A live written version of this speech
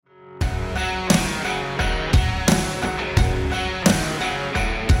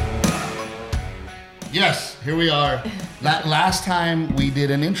Yes, here we are. Last time we did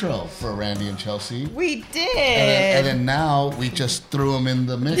an intro for Randy and Chelsea. We did. And then now we just threw them in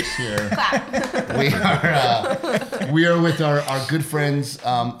the mix here. we are with our good friends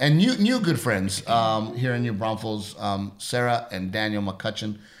and new good friends here in New Braunfels, Sarah and Daniel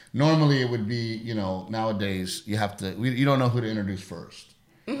McCutcheon. Normally it would be, nowadays you have to, you don't know who to introduce first.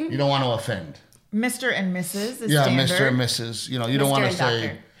 You don't want to offend. Mr. and Mrs. is Yeah, standard. Mr. and Mrs. You don't want to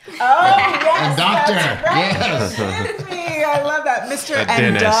say... Oh, yes. And doctor. That's right. Yes. Excuse me. I love that. Mr. and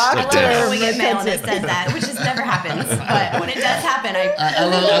dentist. Doctor. A I love when we get mail McCutcheon. that says that, which just never happens. But when it does happen, I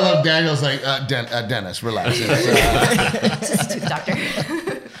love Daniel's like, Dennis, relax. just to the doctor.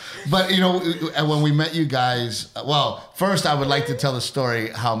 But, when we met you guys, well, first I would like to tell the story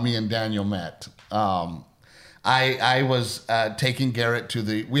how me and Daniel met. I was taking Garrett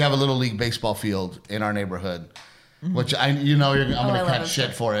we have a little league baseball field in our neighborhood, which I'm going to catch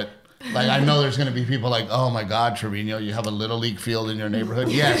shit for it. Like, I know there's going to be people like, oh my God, Trevino, you have a little league field in your neighborhood.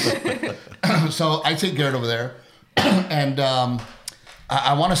 Yes. So I take Garrett over there. And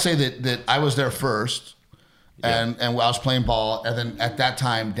I want to say that I was there first. And I was playing ball. And then at that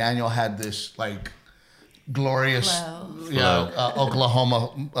time, Daniel had this like glorious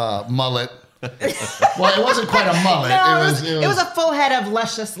Oklahoma mullet. Well, it wasn't quite a mullet. No, it was a full head of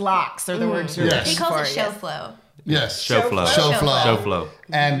luscious locks, or the words you're Yes. He looking calls for. it show flow. Yes. Show flow. Show Show flow. flow.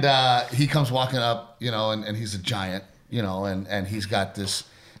 And he comes walking up, and he's a giant, and he's got this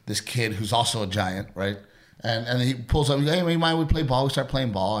kid who's also a giant, right? And he pulls up, hey, you mind we play ball? We start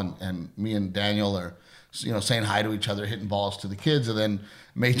playing ball, and me and Daniel are, saying hi to each other, hitting balls to the kids, and then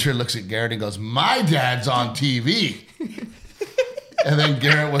Major looks at Garrett and goes, my dad's on TV. And then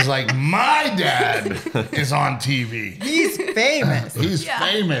Garrett was like, my dad is on TV. He's famous. He's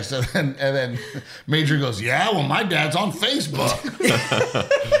famous. And then Major goes, yeah, well, my dad's on Facebook.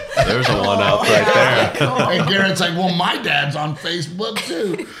 There's a one-up right there. And Garrett's like, well, my dad's on Facebook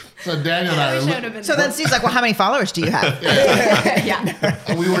too. So Daniel and I are So then Steve's like, well, how many followers do you have?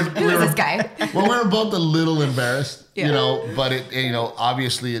 we were this guy? Well, we were both a little embarrassed, but it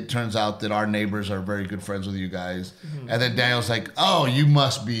obviously it turns out that our neighbors are very good friends with you guys. And then Daniel's like, oh, you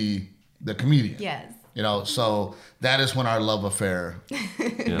must be the comedian. Yes. So that is when our love affair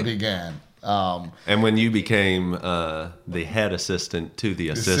began. And when you became the head assistant to the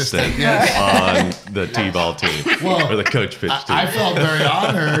assistant yes. on the T-ball team, or the coach pitch team. I felt very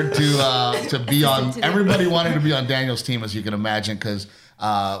honored to be on. Everybody wanted to be on Daniel's team, as you can imagine, because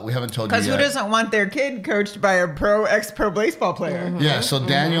we haven't told you yet. Because who doesn't want their kid coached by a ex-pro baseball player? Yeah, so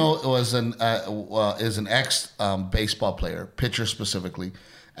Daniel was is an ex baseball player, pitcher specifically,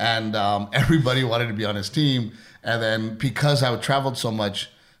 and everybody wanted to be on his team. And then because I traveled so much.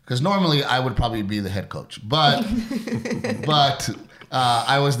 Because normally I would probably be the head coach, but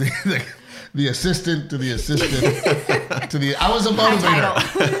I was the assistant to the assistant to the. I was a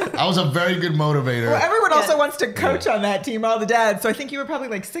motivator. I was a very good motivator. Well, everyone also wants to coach on that team, all the dads. So I think you were probably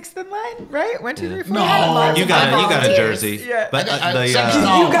like sixth in line, right? 1, 2, 3, 4. No. You got a jersey. Yeah. But You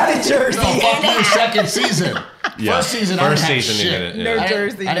You got a jersey. No, fuck your second season. Yeah. First season, I First didn't have season, you shit. didn't, yeah. No I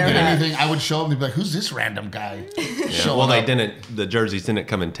didn't- jersey, I didn't no get hat. anything. I would show them. They'd be like, "Who's this random guy?" Yeah. Well, they didn't. The jerseys didn't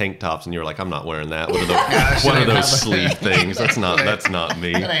come in tank tops, and you were like, "I'm not wearing that." What shit are ain't those happening. sleeve things? That's not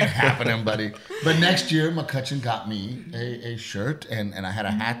me. That ain't happening, buddy. But next year, McCutcheon got me a shirt, and I had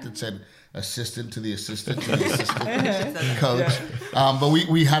a hat that said assistant to the assistant coach. But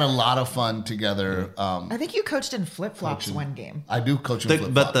we had a lot of fun together. I think you coached in flip-flops one game. I do coach in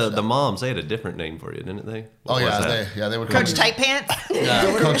flip-flops. But the moms, they had a different name for you, didn't they? What Oh was yeah, that? they would call Coach me- Tight Pants?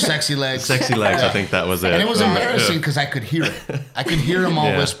 Yeah, Coach Sexy Legs. Sexy Legs, I think that was it. And it was Yeah. embarrassing because I could hear it. I could hear them all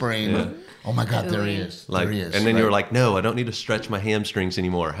Yeah, whispering. yeah. Oh my God, there he is. Like, there he is. and then you right? were like, "No, I don't need to stretch my hamstrings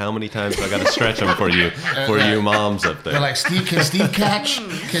anymore. How many times do I got to stretch them for you moms up there?" They're like, can Steve catch?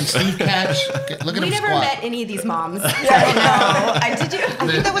 Can Steve catch? Look at We him never squat. met any of these moms. I don't know. Did you? I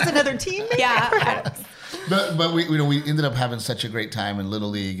think that was another team. maybe? Yeah. But we ended up having such a great time in Little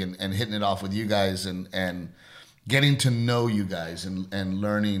League and hitting it off with you guys and getting to know you guys and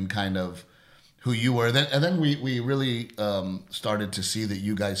learning kind of who you were. And then we really started to see that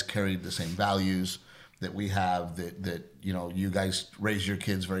you guys carried the same values that we have, that you guys raise your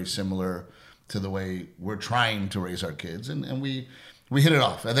kids very similar to the way we're trying to raise our kids. And we hit it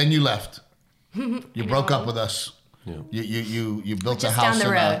off. And then you left. You broke up with us. Yeah. You built Just a house down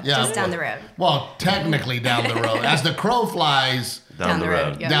the road. in Just down the road. Well, technically down the road. As the crow flies down the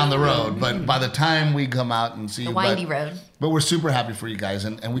road. yeah. down the road. But by the time we come out and see The you, windy road. But we're super happy for you guys,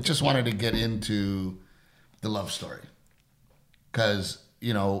 and we just wanted to get into the love story, because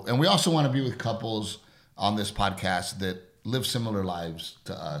and we also want to be with couples on this podcast that live similar lives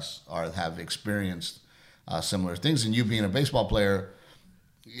to us or have experienced similar things. And you being a baseball player,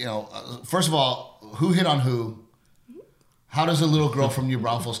 first of all, who hit on who? How does a little girl from New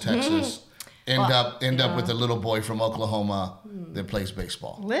Braunfels, Texas, end up with a little boy from Oklahoma that plays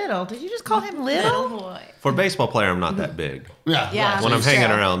baseball? Little? Did you just call him little? Boy. For a baseball player, I'm not that big. Yeah. When I'm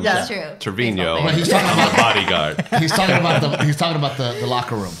hanging around That's true. Trevino, Baseball He's talking I'm a bodyguard. He's talking about the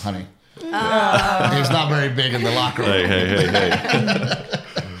locker room, honey. He's not very big in the locker room. Hey.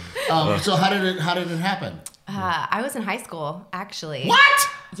 So how did it happen? I was in high school, actually. What?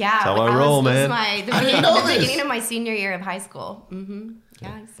 Yeah. That's how I roll, man. I didn't know this. Beginning of my senior year of high school.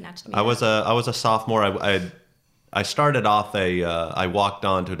 Yeah, he snatched me. I was a sophomore. I started off I walked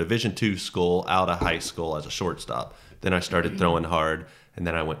on to a Division II school out of high school as a shortstop. Then I started throwing hard, and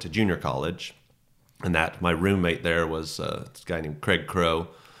then I went to junior college, and my roommate there was this guy named Craig Crow.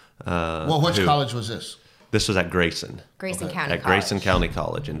 Which college was this? This was at Grayson. Grayson County At College. Grayson County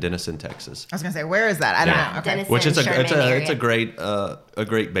College in Denison, Texas. I was gonna say, where is that? I don't know. Okay. Denison, Which is Sherman it's a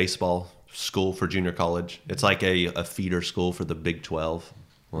great baseball school for junior college. It's like a feeder school for the Big 12.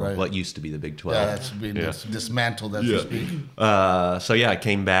 Well, Right. what used to be the Big 12. Yeah, that's being dismantled as we speak. So I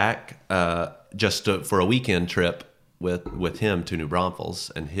came back for a weekend trip with him to New Braunfels,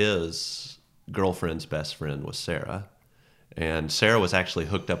 and his girlfriend's best friend was Sarah. And Sarah was actually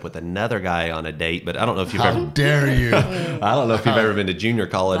hooked up with another guy on a date, but I don't know if you've How ever dare you? I don't know if you've ever been to junior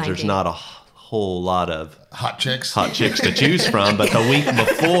college. Blind There's date. not a whole lot of Hot chicks. hot chicks to choose from. But the week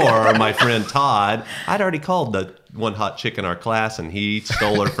before, my friend Todd, I'd already called the one hot chick in our class, and he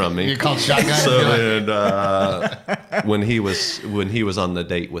stole her from me. You called shotgun? So You're then, when he was on the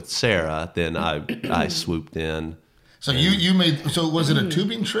date with Sarah, then I swooped in. So you made. So was it a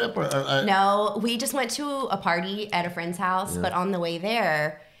tubing trip or? No, we just went to a party at a friend's house, but on the way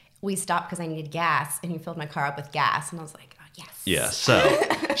there, we stopped because I needed gas, and he filled my car up with gas, and I was like, oh, yes. Yeah. So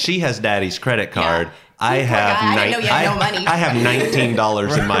she has Daddy's credit card. Yeah. I Poor have guy. I didn't know you had no money. I have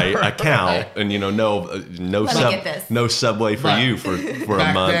 $19 in my account, and no Subway for Right. you for a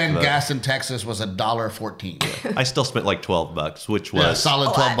Back month. then, but gas in Texas was $1.14. I still spent like $12, which was Yeah, solid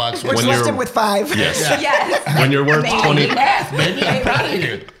 $12. Which When left you're- him with 5. yes. Yes. When you're worth 20, Baby, I'm proud of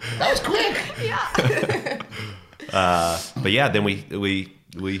you. That was quick. but yeah, then we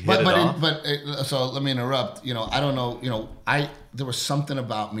hit it off. So let me interrupt. I don't know. There was something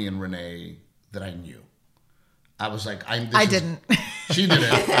about me and Renee that I knew. I was like, I didn't. She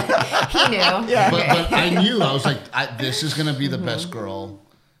didn't. He knew. Yeah. But I knew. I was like, this is gonna be the best girl.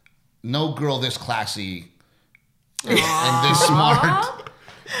 No girl this classy and this smart.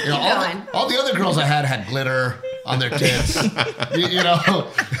 All the other girls I had glitter on their tits.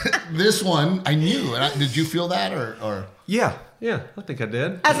 This one I knew. And did you feel that or? Yeah, I think I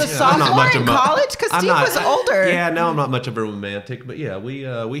did. As a I'm not sophomore much in of a- college? Because I'm Steve not- was older. Yeah, no, I'm not much of a romantic, but yeah, we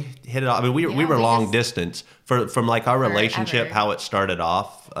hit it off. I mean, we were we long just- distance from like our relationship, Forever. how it started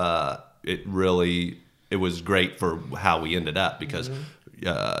off. It was great for how we ended up because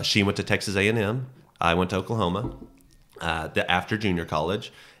she went to Texas A&M, I went to Oklahoma after junior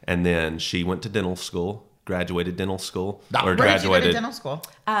college, and then she went to dental school. Graduated dental school, Where did you go to dental school?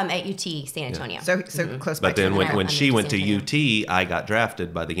 At UT San Antonio. So close by. But then when Under she went to San Antonio. UT, I got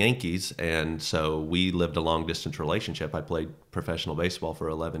drafted by the Yankees, and so we lived a long distance relationship. I played professional baseball for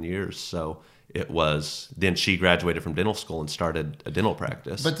 11 years, so it was. Then she graduated from dental school and started a dental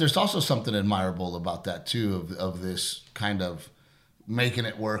practice. But there's also something admirable about that too, of this kind of making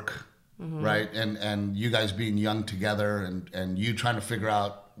it work, right? And you guys being young together, and you trying to figure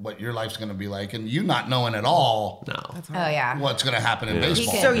out what your life's going to be like, and you not knowing at all no, Oh, yeah. what's going to happen in Yeah.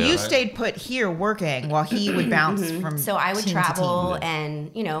 baseball. So Yeah, you right? stayed put here working while he would bounce from. So I would team to travel, team.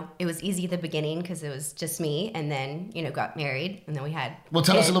 and it was easy at the beginning because it was just me, and then got married, and then we had. Well,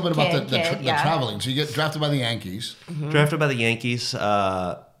 tell us a little bit about the yeah. traveling. So you get drafted by the Yankees. drafted by the Yankees.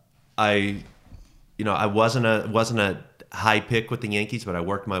 I wasn't a high pick with the Yankees, but I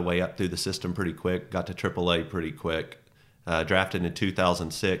worked my way up through the system pretty quick. Got to AAA pretty quick. Drafted in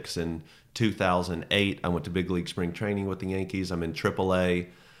 2006 and 2008. I went to big league spring training with the Yankees. I'm in AAA.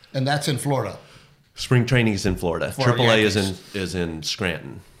 And that's in Florida. Spring training is in Florida. For AAA Yankees. is in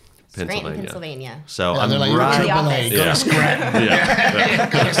Scranton, Scranton, Pennsylvania. So Yeah, I'm they're like, you're right. AAA. Go Yeah. to Scranton. Yeah.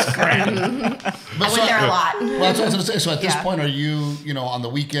 Go to Scranton. But I went there a lot. Well, that's what I was going to say. So at this Yeah. point, are you, on the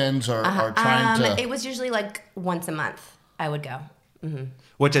weekends or trying to? It was usually like once a month I would go.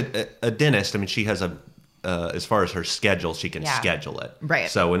 Which a dentist, I mean, she has as far as her schedule, she can Yeah. schedule it.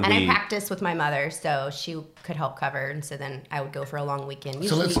 Right. So when And I we practiced with my mother, so she could help cover, and so then I would go for a long weekend,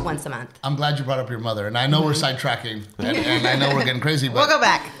 usually let's- once a month. I'm glad you brought up your mother, and I know we're sidetracking, and I know we're getting crazy. But, We'll go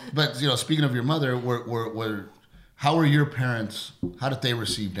back. But speaking of your mother, how were your parents? How did they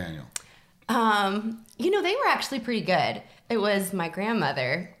receive Daniel? They were actually pretty good. It was my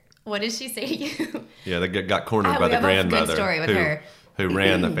grandmother. What did she say to you? Yeah, they got cornered by we the have a good grandmother story with her. who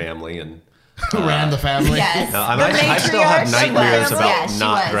ran the family and. Who ran the family? Yes. No, I still have matriarch. nightmares She was. about Yeah, she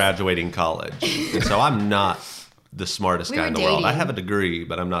not was. graduating college, and so I'm not the smartest We guy were in the world. I dating. have a degree,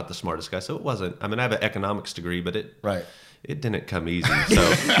 but I'm not the smartest guy. So it wasn't. I mean, I have an economics degree, but it didn't come easy.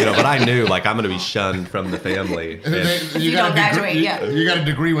 So but I knew like I'm going to be shunned from the family. And, you don't graduate, yeah. You got a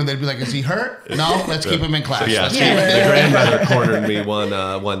degree when they'd be like, "Is he hurt? No, let's keep him in class." so yeah, Let's so keep him- the grandmother cornered me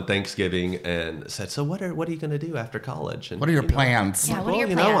one Thanksgiving and said, "So what are you going to do after college? And What are your plans? Yeah, what are your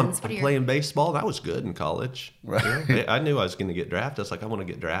I'm plans? What are your- playing baseball. And I was good in college. Right. You know, I knew I was going to get drafted. I was like, I want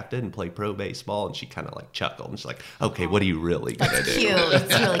to get drafted and play pro baseball. And she kind of like chuckled. And she's like, okay, what are you really going to do? Cute.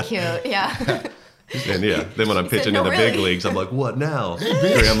 It's really cute. Yeah. And yeah, then when I'm pitching "No, in the big really?" leagues, I'm like, what now,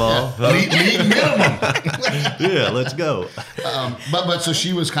 Grandma? Huh? League minimum. Yeah, let's go. But so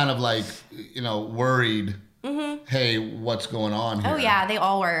she was kind of like, worried. Hey, what's going on here? Oh yeah, they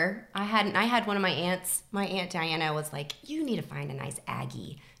all were. I had one of my aunts. My aunt Diana was like, "You need to find a nice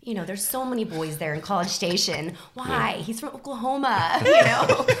Aggie. There's so many boys there in College Station. Why? He's from Oklahoma.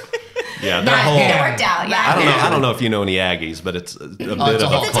 Yeah, It that whole. worked out. Yeah. I don't know if you know any Aggies, but it's a bit of a it's a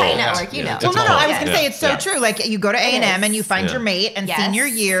cult. tight network, you know. it's Well, a no, cult. I was gonna Yeah. say it's so Yeah. true. Like you go to A&M and you find Yeah. your mate, and Yes. senior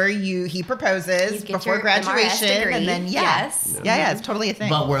year he proposes You get before your MRS graduation, degree. and then Yes. yeah, it's totally a thing.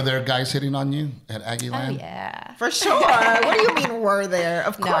 But were there guys hitting on you at Aggie Oh Land? yeah. For sure. What do you mean were there?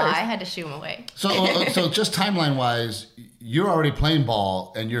 Of No, course. I had to shoo him away. So just timeline wise, you're already playing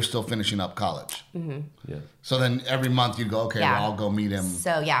ball and you're still finishing up college. Yeah. So then every month you go, okay, Yeah. well, I'll go meet him.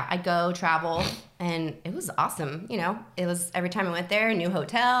 So yeah, I'd go travel, and it was awesome. It was every time I went there, new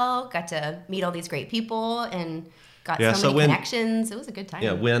hotel, got to meet all these great people, and got Yeah, so so many when- connections. It was a good time.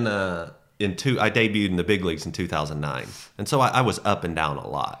 Yeah, when I debuted in the big leagues in 2009, and so I was up and down a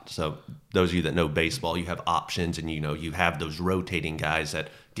lot. So those of you that know baseball, you have options, and you have those rotating guys that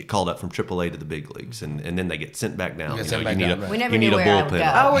get called up from AAA to the big leagues, and then they get sent back down. Get You sent know, back you need down, a, right. We never you knew need a where I would bullpen.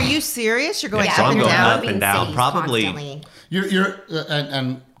 go. Oh, are you serious? You're going Yeah, up so I'm and going down? up and down. Cities Probably- constantly. You're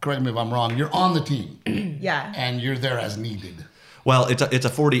and correct me if I'm wrong. You're on the team Yeah. and you're there as needed. Well, it's a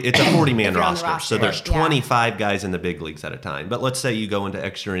 40 man If you're on the roster, so roster, there's yeah. 25 guys in the big leagues at a time. But let's say you go into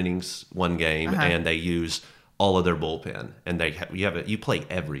extra innings one game and they use all of their bullpen, and you play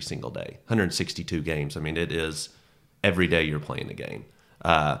every single day, 162 games. I mean, it is every day you're playing a game.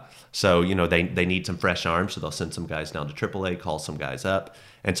 So they need some fresh arms, so they'll send some guys down to AAA, call some guys up,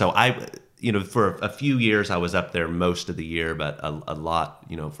 and so for a few years I was up there most of the year, but a lot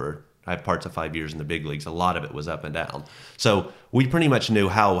I have parts of 5 years in the big leagues. A lot of it was up and down. So we pretty much knew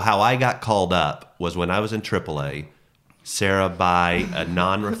how I got called up was when I was in AAA. Sarah buy a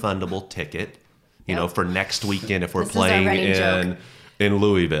non-refundable ticket, for next weekend if we're This is our playing running joke. in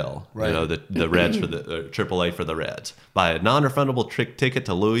Louisville. Right. The Reds for the AAA for the Reds. Buy a non-refundable ticket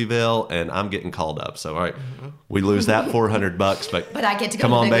to Louisville, and I'm getting called up. So all right, we lose that $400, But I get to go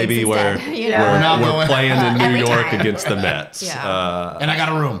come to the on, big baby, leagues we're instead, We're not we're going. playing in New Every York time. against the Mets. Yeah. And I got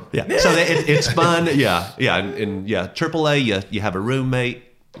a room. Yeah. So it's fun. Yeah. And AAA, you have a roommate.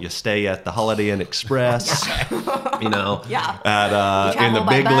 You stay at the Holiday Inn Express. Yeah. You You in the travel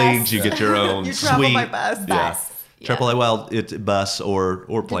by big bus. leagues, you get your own You travel suite. by bus. Yeah. Bus. Yeah. AAA, well, it's bus or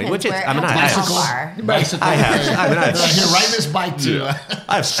plane, Depends which is. where- I mean, I how have, far. Bicycle. I have Here, ride this bike too.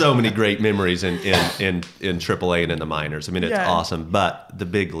 I have so many great memories in AAA and in the minors. I mean, it's Yeah. awesome. But the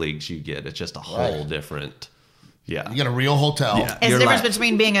big leagues, it's just a whole Right. different. Yeah. You get a real hotel. Yeah. It's You're the difference like-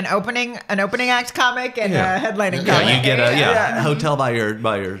 between being an opening act comic and Yeah. a headlining Yeah, comic. Yeah, you get a Yeah. hotel by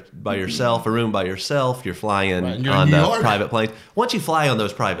yourself, a room by yourself. You're flying Right, and you're in on New the York. private plane. Once you fly on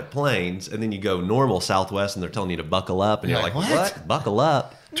those private planes, and then you go normal Southwest, and they're telling you to buckle up, and you're You're like, like, what? Buckle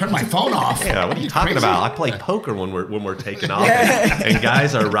up? Turn my phone off. Yeah, what are you talking crazy? about? I play poker when we're taking off, and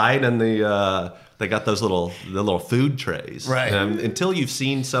guys are riding the. They got the little food trays. Right. And until you've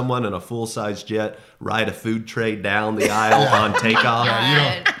seen someone in a full size jet ride a food tray down the aisle on takeoff,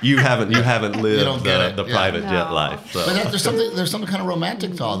 you haven't don't lived get it. the Yeah. private jet No. life. So. But there's something kind of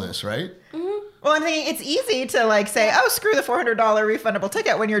romantic to all this, right? Well, I'm thinking it's easy to say, oh, screw the $400 refundable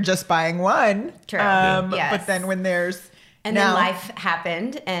ticket when you're just buying one. True. But then when there's And then life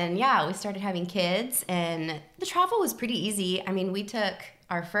happened, and we started having kids, and the travel was pretty easy. I mean, we took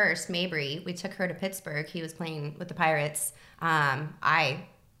our first, Mabry, we took her to Pittsburgh. He was playing with the Pirates. I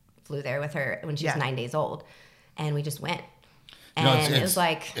flew there with her when she was 9 days old, and we just went. And it was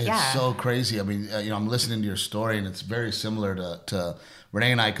like, it's so crazy. I mean, I'm listening to your story, and it's very similar to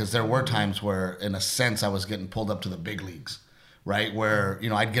Renee and I, because there were times where, in a sense, I was getting pulled up to the big leagues, right? Where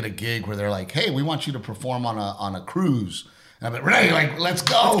I'd get a gig where they're like, "Hey, we want you to perform on a cruise." And I'm like, Renee, like, let's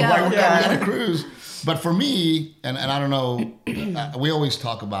go. Let's go. Like, we got to cruise. But for me, and I don't know, we always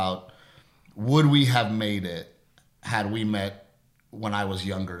talk about, would we have made it had we met when I was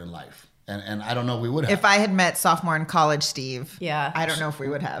younger in life? And I don't know if we would have. If I had met sophomore in college, Steve, Yeah. I don't know if we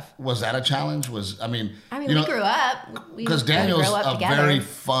would have. Was that a challenge? I mean, I mean, you we know, grew up. because We Daniel's grew up a together. very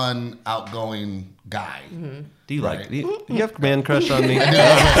fun, outgoing guy. Do you Right. like? Do you have a man crush on me? I do,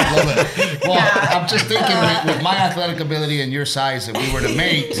 a little bit. Well, I'm just thinking with my athletic ability and your size, if we were to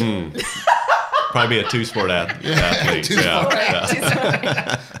mate, Probably be a two-sport athlete. Two-sport.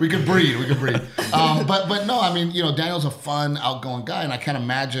 Yeah. we could breed. But no, I mean, you know, Daniel's a fun, outgoing guy, and I can't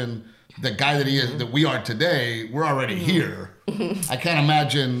imagine the guy that he is, that we are today. We're already here. I can't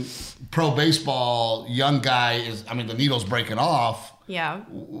imagine pro baseball, young guy is. I mean, the needle's breaking off. Yeah.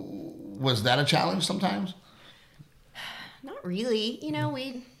 Was that a challenge sometimes? Not really. You know,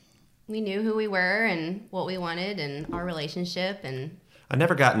 we knew who we were and what we wanted and our relationship and I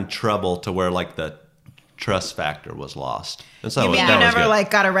never got in trouble to where like the trust factor was lost. And so You mean that you was never good.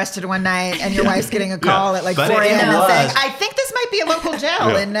 like got arrested one night and your wife's getting a call at like But 4 it a.m. and was- saying, I think this might be a local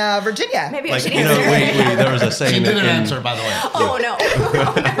jail in Virginia. maybe I like, should you know, answer. there was a She saying didn't in, answer, by the way. Oh no.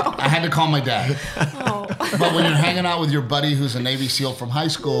 I had to call my dad. Oh. But when you're hanging out with your buddy who's a Navy SEAL from high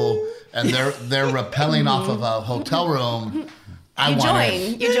school and they're rappelling off of a hotel room, I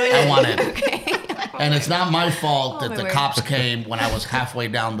wanted. You join I it. wanted. Okay. And it's not my fault Oh, that my the word. cops came when I was halfway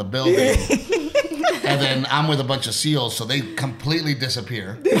down the building. And then I'm with a bunch of SEALs, so they completely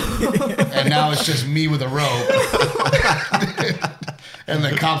disappear. And now it's just me with a rope. And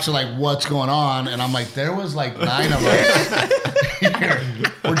the cops are like, what's going on? And I'm like, there was like 9 of us here.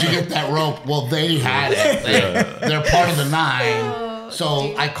 Where'd you get that rope? Well, they had it. They're part of the 9.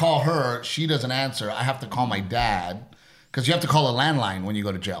 So I call her. She doesn't answer. I have to call my dad because you have to call a landline when you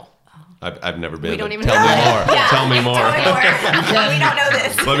go to jail. I've never been. We don't but even tell know. me more. Yeah. Tell me more. We don't know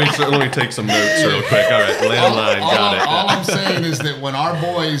this. Let me take some notes real quick. All right, landline, got it. All I'm saying is that when our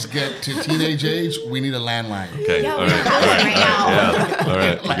boys get to teenage age, we need a landline. Okay, Yeah, all we right, have one right now. yeah, all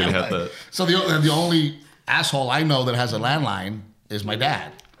right. We're gonna have that. So the only asshole I know that has a landline is my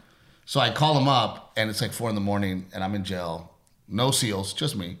dad. So I call him up, and it's like 4 a.m, and I'm in jail. No SEALs,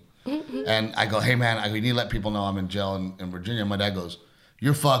 just me. And I go, hey man, you need to let people know I'm in jail in Virginia. And my dad goes,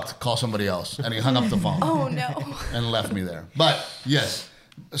 you're fucked, call somebody else. And he hung up the phone. Oh no. And left me there. But yes,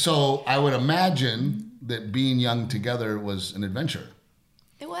 so I would imagine that being young together was an adventure.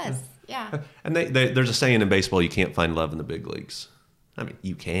 It was. Yeah. And there's a saying in baseball: you can't find love in the big leagues. I mean,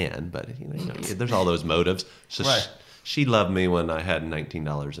 you can, but you know, there's all those motives. So Right. she loved me when I had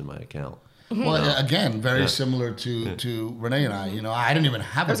 $19 in my account. Well, again, very similar to Renee and I. You know, I didn't even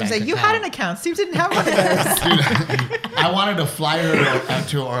have I was a going bank to say, you account. had an account. Steve didn't have one of those. I wanted to fly her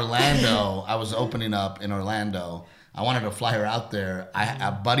to Orlando. I was opening up in Orlando. I wanted to fly her out there.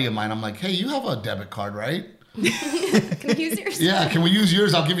 A buddy of mine, I'm like, hey, you have a debit card, right? Can you use yours? Yeah, can we use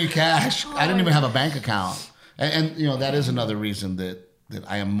yours? I'll give you cash. I didn't even have a bank account. And you know, that is another reason that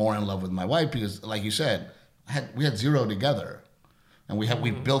I am more in love with my wife because, like you said, we had zero together. And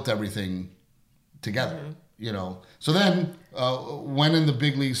we built everything together, you know. So then, when in the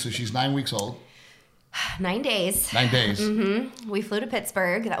big leagues, so she's 9 weeks old. 9 days. 9 days. We flew to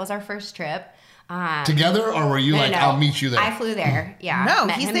Pittsburgh. That was our first trip. Together, or were you like, I'll meet you there? I flew there. Yeah. No,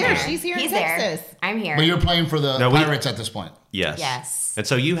 met he's him there. She's here in He's Texas. There. I'm here. But you're playing for the No, we- Pirates at this point. Yes. Yes. And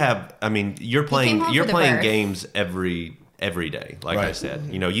so you have, I mean, you're came playing home for the birth. games every day. Like I Right. said,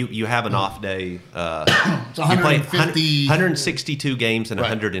 you know, you have an off day. It's You play 150. 162 games in Right.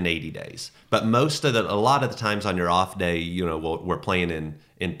 180 days. But a lot of the times on your off day, you know, we're playing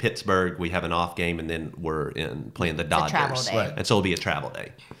in Pittsburgh. We have an off game, and then we're playing the Dodgers. travel day. Right. And so it'll be a travel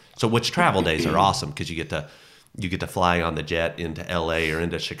day. So which travel days are awesome because you get to fly on the jet into LA or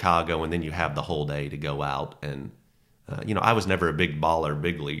into Chicago, and then you have the whole day to go out and. You know, I was never a big baller,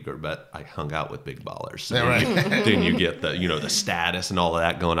 big leaguer, but I hung out with big ballers. Yeah, right. Then you get the status and all of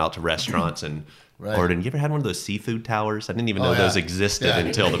that, going out to restaurants and Right. ordering. You ever had one of those seafood towers? I didn't even know Oh, yeah. those existed Yeah.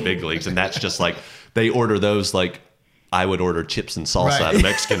 until the big leagues, and that's just like they order those like I would order chips and salsa Right. at a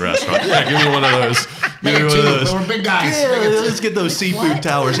Mexican restaurant. Yeah, give me one of those. Make Give me it one of two. those. We're big guys. Yeah, Make it two. let's get those seafood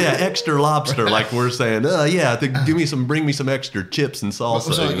towers. Yeah, extra lobster, like we're saying. Bring me some extra chips and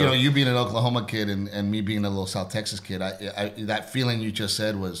salsa. So, you know, you being an Oklahoma kid and me being a little South Texas kid, I that feeling you just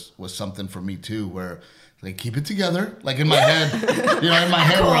said was something for me too, where they keep it together. Like in my head, where I'm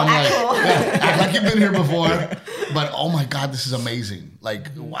like, yeah, act like you've been here before. But oh my God, this is amazing. Like,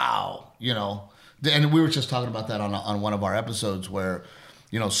 wow, you know. And we were just talking about that on one of our episodes where,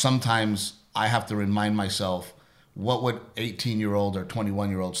 you know, sometimes I have to remind myself, what would 18-year-old or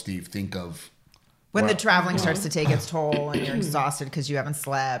 21-year-old Steve think of When the traveling starts to take its toll and you're exhausted because you haven't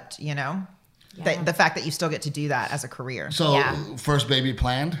slept, you know? The fact that you still get to do that as a career. So, Yeah. first baby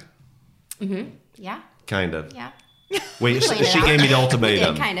planned? Yeah. Kind of. Yeah. Wait, Planned it she out. gave me the We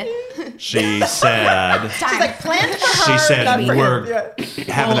ultimatum. did, kind of. She said, She's like, planned for her. she said, not for we're him.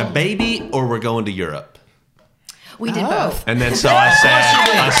 Yeah. having a baby or we're going to Europe. We did Oh. both. And then so I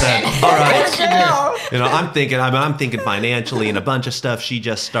said, all right. Girl. You know, I'm thinking financially and a bunch of stuff. She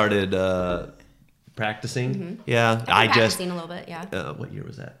just started practicing. Yeah, I just. Practicing a little bit, yeah. What year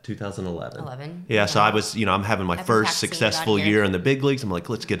was that? 2011. 11. Yeah, so I was, I'm having my been first practicing successful about here. year in the big leagues. I'm like,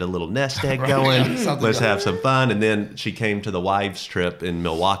 let's get a little nest egg going. Something Let's going. have some fun. And then she came to the wives trip in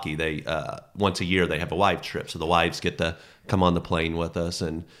Milwaukee. They once a year they have a wives trip, so the wives get to come on the plane with us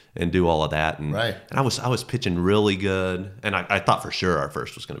and do all of that. And, Right. and I was pitching really good, and I thought for sure our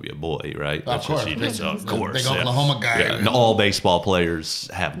first was going to be a boy, right? Of That's course. what she did, so of The course. big Oklahoma guy. Yeah, and all baseball players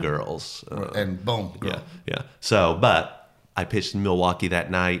have girls. And boom. Girl. Yeah. So, but I pitched in Milwaukee that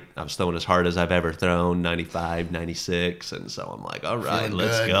night. I was throwing as hard as I've ever thrown, 95, 96. And so I'm like, all right, Feeling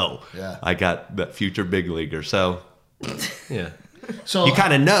let's good. go. Yeah. I got that future big leaguer. So, yeah. So You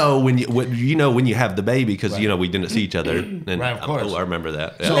kind of know when you have the baby because, we didn't see each other. And Right, of course. Oh, I remember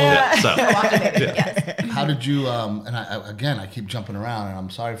that. So- So, Yes. how did you? And I keep jumping around, and I'm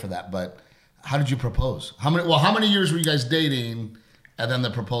sorry for that. But how did you propose? How many years were you guys dating, and then the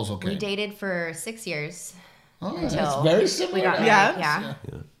proposal came? We dated for 6 years. Oh, until that's very similar. we got married. Yeah.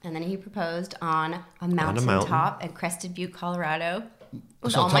 Yeah. And then he proposed on a mountain top at Crested Butte, Colorado,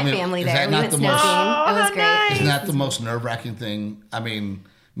 with So all tell my me, family is there. that We not went the snowboarding. most- It was great. Isn't that the most nerve-wracking thing? I mean,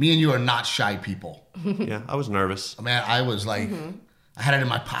 me and you are not shy people. yeah, I was nervous. Man, I was like, I had it in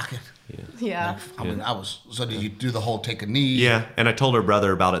my pocket. Yeah. I mean, I was. So did you do the whole take a knee? Yeah, and I told her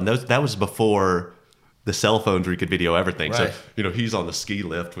brother about it, and that was before the cell phones where you could video everything. Right. So, he's on the ski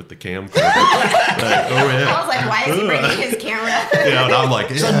lift with the camcorder. Like, oh, I yeah. was like, why is he bringing his camera? And I'm like,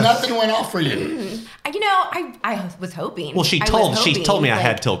 So yeah. nothing went off for you. I was hoping. Well, she I told was hoping, me I like,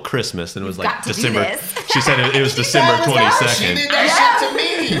 had till Christmas, and it was You've like got to do December. this. She said it was December was out. She 22nd. did that shit to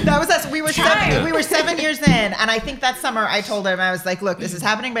me. That was us. We were Trying. we were 7 years in, and I think that summer I told him, I was like, "Look, this is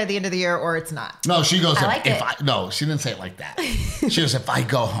happening by the end of the year, or it's not." No, she goes. I like it. No, she didn't say it like that. She goes, if I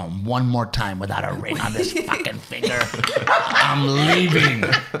go home one more time without a ring on this fucking finger, I'm leaving.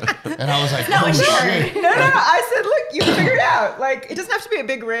 And I was like, not oh what she shit. heard. No, I said, "Look, you figured it out. Like, it doesn't have to be a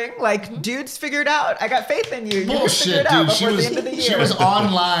big ring. Like, dudes figured out. I got faith in you. You can figure Bullshit, it out dude. She before the end of the was year."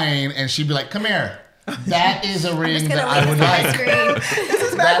 online and she'd be like, come here. That is a Just ring gonna that I leave would this on my like. screen. This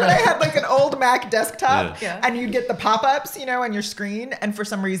is back when I had like an old Mac desktop, Yeah. and you'd get the pop-ups, on your screen, and for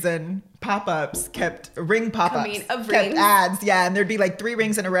some reason, pop-ups kept ring pop-ups Coming of kept rings. ads, and there'd be like 3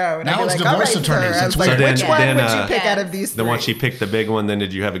 rings in a row. And Now I'd be it's like, divorce "All right, sir." attorneys. I It's was like, weird. which So one then, would you pick yeah. out of these? Then once three? she picked the big one, then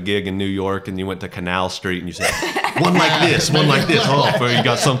did you have a gig in New York and you went to Canal Street and you said, one like this, one like this. Hold on, you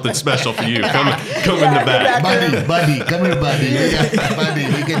got something special for you. Come in the back. Buddy, come here, buddy. Yeah, buddy,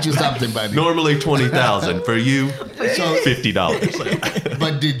 we get you something, buddy. Normally $20,000 for you, So, $50.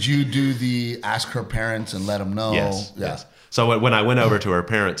 but did you do the ask her parents and let them know? Yes. Yeah. Yes. So when I went over to her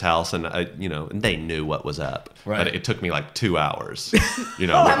parents' house and and they knew what was up, Right. but it took me like 2 hours, we're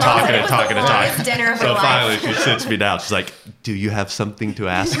My mom talking said it and was talking the and talking. longest dinner of her So life. finally she sits me down. She's like, "Do you have something to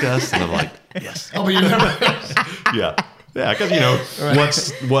ask us?" And I'm like, "Yes." Oh, but you never. Yeah. Yeah,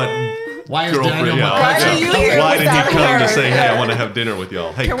 because what Why is girlfriend? Daniel Yeah, Why McCarthy? are you here Why did you without come to her? say, "Hey, I want to have dinner with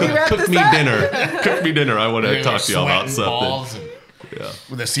y'all"? Hey, Can we wrap cook this me up? dinner. Cook me dinner. I want to You're talk to y'all about sweating something. balls and- Yeah.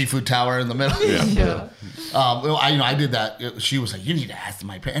 with a seafood tower in the middle. Yeah. Well, I did that. She was like, "You need to ask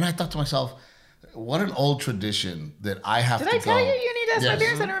my parents," and I thought to myself, "What an old tradition that I have Did to I tell go. you need to ask my Yes.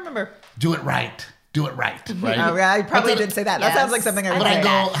 parents? I don't remember. Do it right. Do it right. Right. Oh, yeah, I probably But then- did say that. That Yes. sounds like something I would But I say.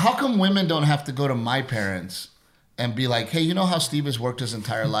 go, how come women don't have to go to my parents and be like, "Hey, you know how Steve has worked his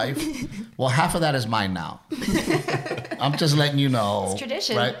entire life? Well, half of that is mine now. I'm just letting you know." It's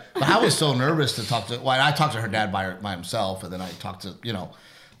tradition. Right? But I was so nervous to talk to. Well, I talked to her dad by himself, and then I talked to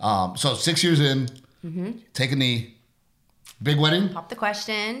So 6 years in, take a knee, big wedding. Pop the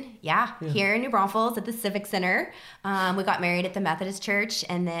question. Yeah, here in New Braunfels at the Civic Center. We got married at the Methodist Church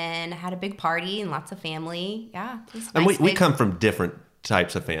and then had a big party and lots of family. Yeah. it was And nice. we come from different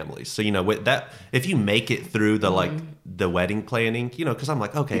types of families. So, with that, if you make it through the the wedding planning, because I'm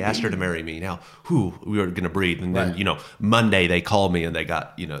like, okay, asked her to marry me. Now, we were going to breathe. And then, Right. Monday they call me and they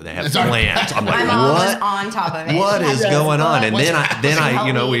got, they have It's already- plans. I'm My like, mom was what? on top of it. What is going on? And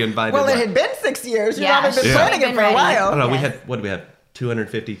then we invited. Well, it like, had been 6 years. Your Yeah, mom had been Yeah. planning it Been for a ready. I don't while. know. We Yes. had, what did we have?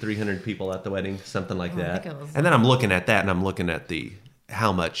 250, 300 people at the wedding, something like I that. think it was- And then I'm looking at that and I'm looking at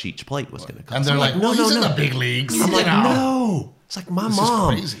how much each plate was going to cost. And they're I'm like, "Well, no, he's no. in the big leagues." I'm like, no. It's like, my This is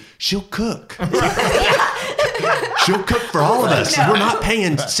mom, crazy. she'll cook. She'll cook for all of us. We're not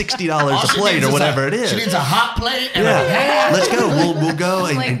paying $60 All a she plate needs or is whatever it is. She needs a hot plate and a Yeah, let's go. We'll go.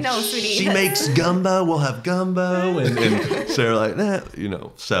 And, Like, and no, sweetie, she that's- makes gumbo. We'll have gumbo. And Sarah like that,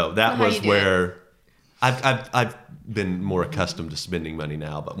 So that How was you do where I've been more accustomed to spending money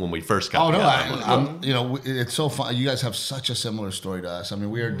now. But when we first got Oh no, together, I'm it's so fun. You guys have such a similar story to us. I mean,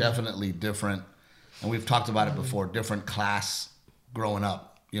 we are definitely different, and we've talked about it before. Different class growing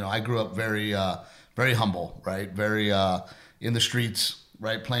up. I grew up very, very humble, right? Very in the streets,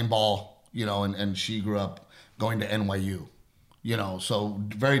 right? Playing ball, and she grew up going to NYU, so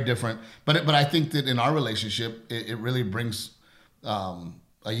very different. But I think that in our relationship, it really brings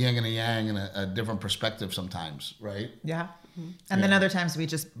a yin and a yang and a different perspective sometimes, right? Yeah. And then other times we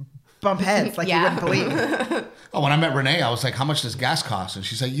just bump heads like Yeah. you wouldn't believe. Oh, when I met Renee, I was like, how much does gas cost? And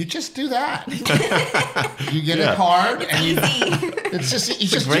she said, you just do that. You get a card and it's just, you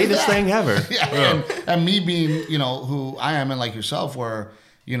just do greatest that. thing ever. Yeah. And me being, who I am and like yourself, where,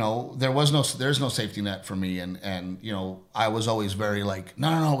 there's no safety net for me. And I was always very like,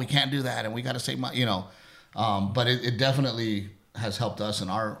 no, we can't do that. And we got to save money, but it definitely has helped us in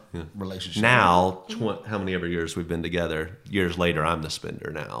our relationship. Now, how many ever years we've been together? Years later, I'm the spender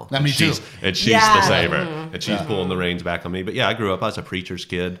now. That me too. And she's Yeah. the saver, and she's pulling the reins back on me. But yeah, I grew up as a preacher's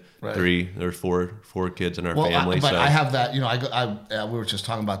kid. Right. There's four kids in our Well, family. but so I have that, we were just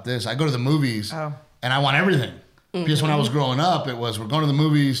talking about this. I go to the movies and I want everything. Because when I was growing up, it was, we're going to the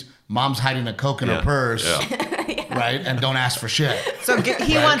movies, mom's hiding a Coke in her purse, right? And don't ask for shit. So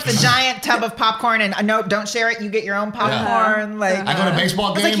he wants the giant tub of popcorn and no, don't share it. You get your own popcorn. Like I go to a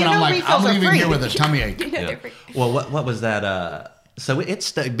baseball It's game like, you and I'm know like, refills I'm are leaving free. here with a tummy ache. Yeah. Well, what was that? So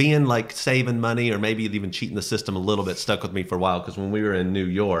it's being like saving money or maybe even cheating the system a little bit stuck with me for a while because when we were in New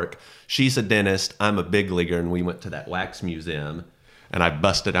York, she's a dentist, I'm a big leaguer, and we went to that wax museum. And I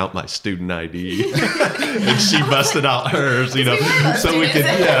busted out my student ID, and she busted out hers, so we could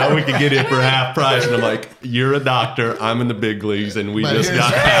get it for half price. And I'm like, "You're a doctor, I'm in the big leagues, and we But just here's-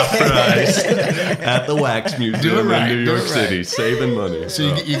 got half price at the wax museum right, in New do York it City, right. saving money."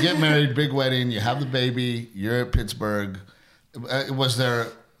 So you get married, big wedding, you have the baby, you're at Pittsburgh. Was there,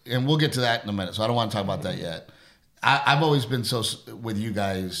 and we'll get to that in a minute, so I don't want to talk about that yet. I've always been with you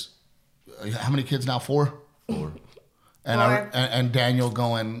guys, how many kids now? 4? 4. And Daniel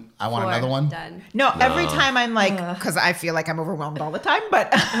going, I want another one? Done. No, every time I'm like, because I feel like I'm overwhelmed all the time,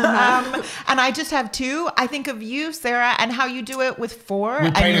 but and I just have 2. I think of you, Sarah, and how you do it with 4, We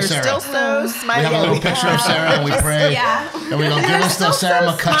and pray to you're Sarah. still so We smiley. have a little picture of Sarah and we pray. Yeah. And we go, give us the Sarah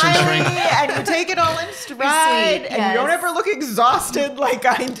McCutcheon smiley, drink. and you take it all in stride, sweet, and you don't yes. ever look exhausted like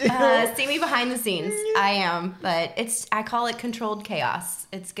I do. See me behind the scenes. I am, but I call it controlled chaos.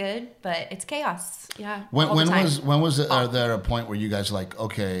 It's good, but it's chaos. Yeah. all the When time. was there a point where you guys like,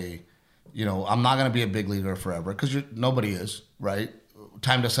 okay, I'm not going to be a big leaguer forever because nobody is, right?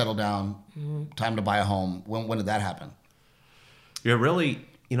 Time to settle down, time to buy a home. When did that happen? You're really,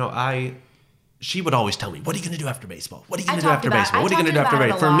 she would always tell me, "What are you going to do after baseball? What are you I going to do talked after about- baseball? I What are you going to do talked after about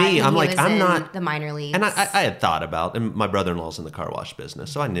it baseball?" a For lot me, when I'm he like, was I'm in not the minor leagues. And I had thought about, and my brother-in-law's in the car wash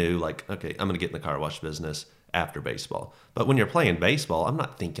business, so I knew like, okay, I'm going to get in the car wash business after baseball. But when you're playing baseball, I'm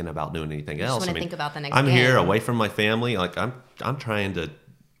not thinking about doing anything else. wanna think about the next I'm here game. away from my family. Like I'm trying to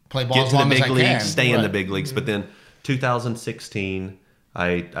Play ball get as to the long as big I leagues, can. stay in the Right. big leagues. But then 2016,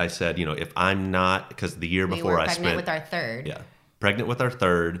 I said, if I'm not, because the year we before were I pregnant spent with our third. yeah, pregnant with our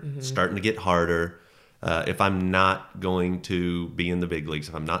third, starting to get harder. If I'm not going to be in the big leagues,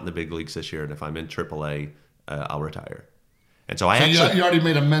 if I'm not in the big leagues this year, and if I'm in AAA, I'll retire. And so I So actually you already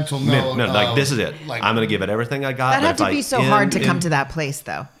made a mental note. like this is it. Like, I'm going to give it everything I got. That but had if to I be so end hard to come in- to that place,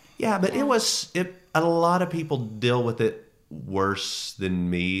 though. Yeah, but a lot of people deal with it worse than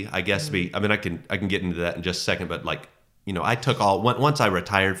me. I guess I mean I can get into that in just a second, but like, I took once I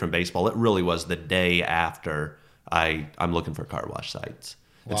retired from baseball, it really was the day after I'm looking for car wash sites.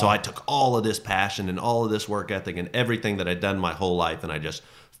 And so I took all of this passion and all of this work ethic and everything that I'd done my whole life, and I just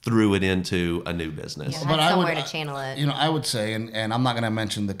threw it into a new business. Yeah. But Had I would, somewhere to channel it. I would say, and I'm not going to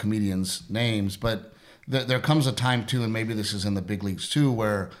mention the comedians' names, but there comes a time too, and maybe this is in the big leagues too,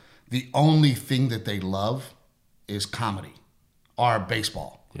 where the only thing that they love is comedy or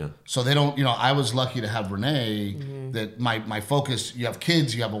baseball. Yeah. So they don't, I was lucky to have Renee, that my focus, you have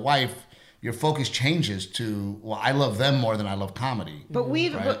kids, you have a wife, your focus changes to, well, I love them more than I love comedy. But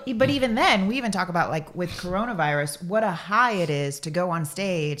but even then, we even talk about like with coronavirus, what a high it is to go on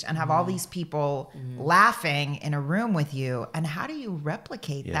stage and have all these people laughing in a room with you. And how do you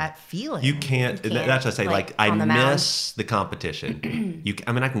replicate that feeling? You can't. You can't, That's what I say. like, Like I on the mound. miss the competition.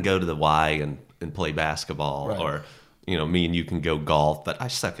 I mean, I can go to the Y and play basketball, Right. me and you can go golf, but I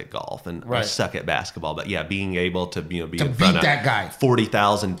suck at golf and I Right. suck at basketball. But yeah, being able to be To in beat front of that guy.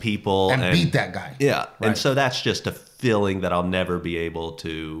 40,000 people And beat that guy. Yeah, Right. and so that's just a feeling that I'll never be able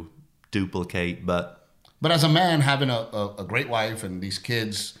to duplicate. But as a man, having a great wife and these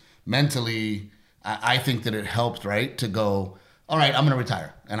kids, mentally, I think that it helped, right? To go, all right, I'm going to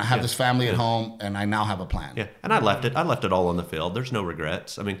retire. And I have this family at home, and I now have a plan. yeah, and I left it all on the field. There's no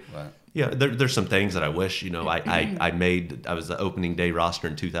regrets. I mean, Right. yeah, there's some things that I wish, I made. I was the opening day roster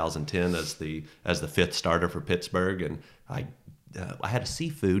in 2010 as the fifth starter for Pittsburgh, and I had a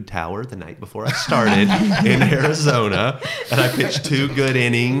seafood tower the night before I started in Arizona, and I pitched 2 good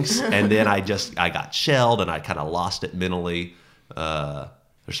innings, and then I got shelled, and I kind of lost it mentally.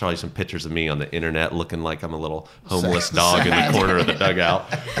 There's probably some pictures of me on the internet looking like I'm a little homeless dog in the corner of the dugout.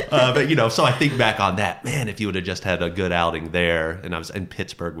 But, so I think back on that. Man, if you would have just had a good outing there, and I was in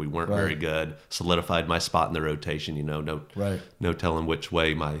Pittsburgh, we weren't very good. Solidified my spot in the rotation. No telling which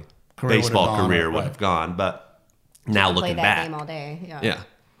way my baseball career would have gone. But now Play looking that back, game all day. yeah,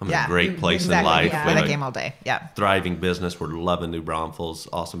 I'm in a great place exactly. in life. Yeah. with Play that a game all day. Yeah. Thriving business. We're loving New Braunfels.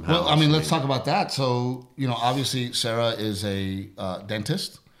 Awesome house. Well, I mean, let's talk about that. So, obviously, Sarah is a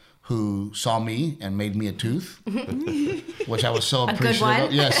dentist who saw me and made me a tooth, which I was so appreciative one?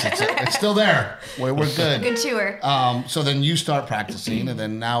 of. Yes, it's still there. We're good. Good chewer. So then you start practicing, and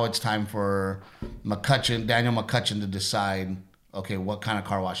then now it's time for Daniel McCutcheon, to decide, okay, what kind of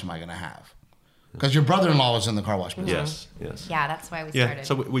car wash am I going to have? Because your brother-in-law was in the car wash business. Yes. Yeah, that's why we Yeah, started.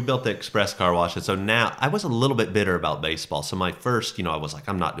 so we built the Express Car Wash, and so now I was a little bit bitter about baseball. So my first, I was like,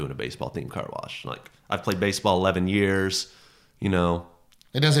 I'm not doing a baseball-themed car wash. Like, I've played baseball 11 years,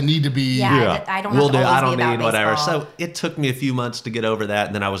 It doesn't need to be. Yeah. I don't have to always I don't be about need whatever. baseball. So it took me a few months to get over that,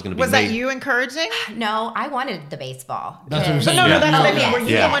 and then I was going to be Was that you encouraging? No, I wanted the baseball. That's what I'm because- saying. No, Yeah. that's what I mean. Yeah. Were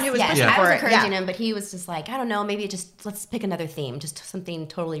you Yeah. the one who was Yeah. pushing I for was it? encouraging Yeah. him, but he was just like, I don't know, maybe let's pick another theme, just something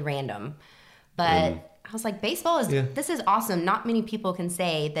totally random. But I was like, baseball this is awesome. Not many people can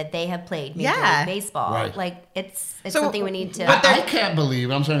say that they have played Major Yeah. League Baseball. Right. Like it's So- something we need to. but I can't believe,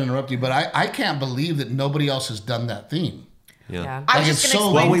 I'm sorry to interrupt you, but I can't believe that nobody else has done that theme. Yeah. I was Like, just it's going so-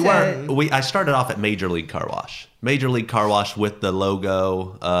 to Well, explain I started off at Major League Car Wash. Major League Car Wash with the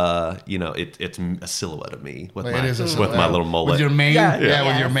logo. It's a silhouette of me with It is a with silhouette. my little mullet. With your mane? Yeah. Yeah,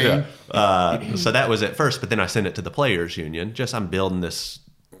 with your mane. So that was at first, but then I sent it to the Players Union. I'm building this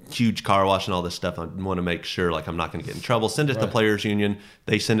huge car wash and all this stuff. I want to make sure I'm not going to get in trouble. Send it to the Players Union.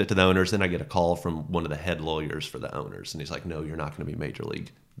 They send it to the owners. Then I get a call from one of the head lawyers for the owners, and he's like, "No, you're not going to be Major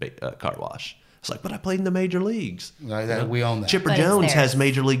League Car Wash." It's like, but I played in the major leagues. We own that. Chipper But it's Jones theirs. has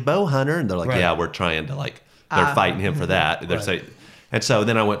Major League Bow Hunter, and they're like, Right. yeah, we're trying to they're fighting him for that. They're saying, and so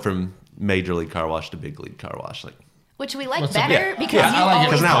then I went from Major LeagueCar Wash to Big League Car Wash. Which we like What's the- better yeah. because Yeah, you I like it.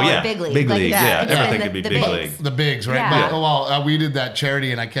 always 'Cause now, call yeah, it big league. big Like, league, it's yeah, been everything the- could be the big bigs. league. The bigs, right? Yeah. But, we did that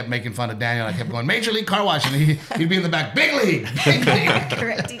charity, and I kept making fun of Daniel. I kept going, Major League Car Wash, and he'd be in the back, Big League, Big League.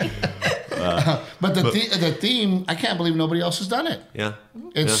 Correct. But the theme, I can't believe nobody else has done it. Yeah.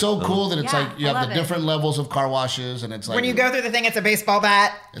 It's so cool that it's Yeah, like you I have love the it. different levels of car washes, and it's like When you go through the thing, it's a baseball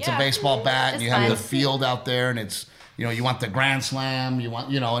bat. it's Yeah. a baseball bat, and It's you have the fun. field out there, and it's you want the grand slam,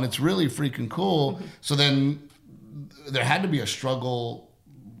 and it's really freaking cool. Mm-hmm. So then there had to be a struggle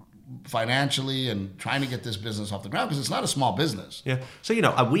financially and trying to get this business off the ground because it's not a small business. Yeah. So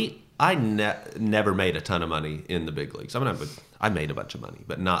I never made a ton of money in the big leagues. I mean, I made a bunch of money,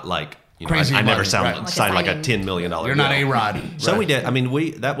 but not like Crazy I never money, signed right. signed like a Signing. $10 million. You're not deal. A-Rod. So Right. we did. I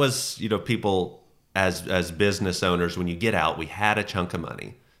mean, that was people as business owners. When you get out, we had a chunk of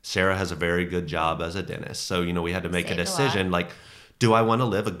money. Sarah has a very good job as a dentist, so we had to make a Saved a lot. decision. Like, do I want to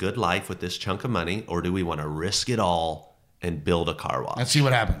live a good life with this chunk of money, or do we want to risk it all and build a car wash? Let's see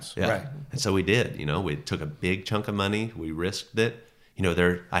what happens. Yeah. Right. And so we did. We took a big chunk of money. We risked it.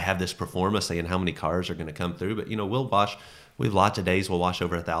 I have this performance saying how many cars are going to come through, but we'll wash. We have lots of days we'll wash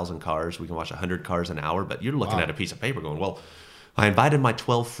over 1,000 cars. We can wash 100 cars an hour. But you're looking at a piece of paper going, well, I invited my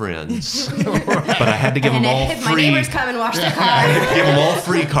 12 friends, but I had to give And them all if my free. neighbors come and wash the car, Give them all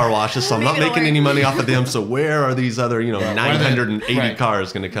free car washes, so I'm not Maybe it'll making any work. money off of them. So where are these other, 980 Right.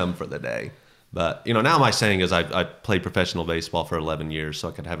 cars going to come for the day? But now my saying is I played professional baseball for 11 years, so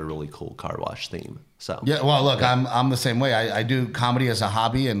I could have a really cool car wash theme. So Yeah, well, look, I'm the same way. I do comedy as a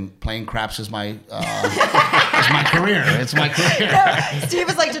hobby, and playing craps is my is my career. It's my career. Steve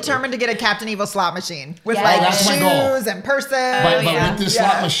is determined to get a Captain Evil slot machine with Yeah. That's my goal. shoes and purses. But yeah. with this Yeah.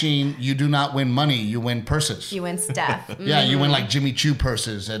 slot machine, you do not win money. You win purses. you win stuff. Yeah, you win like Jimmy Choo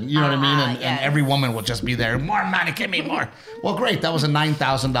purses, and you know what I mean. And yes. every woman will just be there. More money, give me more. Well, great. That was a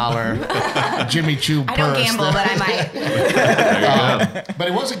 $9,000 Jimmy Choo purse. I don't gamble, there. but I might. But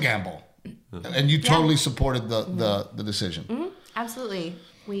it was a gamble. And you totally supported the decision. Mm-hmm. Absolutely.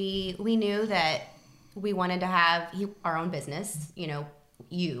 We knew that we wanted to have our own business. You know,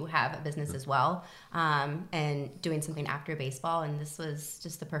 you have a business as well, and doing something after baseball. And this was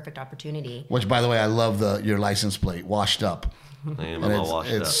just the perfect opportunity. Which, by the way, I love your license plate, washed up. I am And all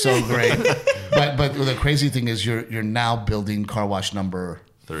washed up. it's so great. but the crazy thing is you're now building car wash number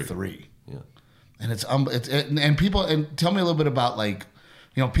 3. Yeah. And and people, and tell me a little bit about, like,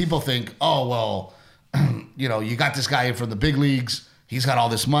 you know, people think, oh, well, you know, you got this guy from the big leagues. He's got all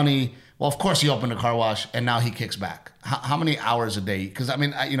this money. Well, of course he opened a car wash and now he kicks back. How many hours a day? Because, I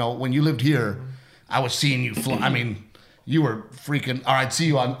mean, you know, when you lived here, I was seeing you fly. I mean, you were freaking, or I'd see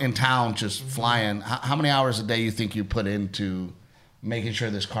you in town just flying. How many hours a day you think you put into making sure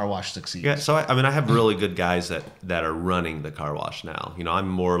this car wash succeeds? Yeah, so I mean, I have really good guys that are running the car wash now. You know, I'm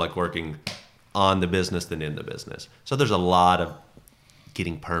more like working on the business than in the business. So there's a lot of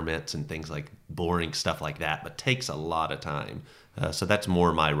getting permits and things like boring stuff like that, but takes a lot of time. So that's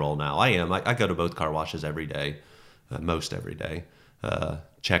more my role now. I go to both car washes every day, most every day,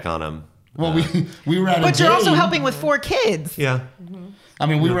 check on them. Well, we were at a game. But you're also helping with 4 kids. Yeah. I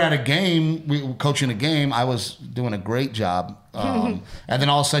mean, we were at a game, we were coaching a game. I was doing a great job. And then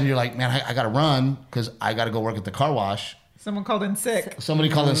all of a sudden you're like, man, I got to run because I got to go work at the car wash. Someone called in sick. Somebody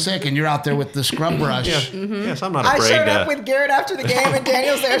called in sick and you're out there with the scrub brush. Yes, I'm not I afraid showed to. up with Garrett after the game, and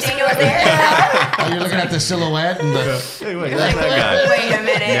Daniel's there. Daniel was there. Oh, you're looking at the silhouette and the... Hey, wait, that's that guy. Wait a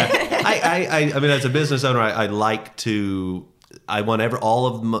minute. I mean, as a business owner, I like to. I want all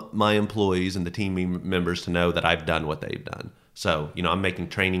of my employees and the team members to know that I've done what they've done. So, you know, I'm making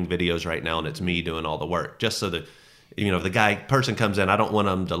training videos right now, and it's me doing all the work, just so that, you know, if the person comes in, I don't want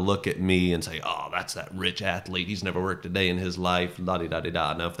them to look at me and say, "Oh, that's that rich athlete. He's never worked a day in his life." La di da di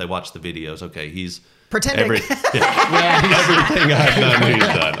da. Now, if they watch the videos, okay, he's Pretending. everything I've done, he's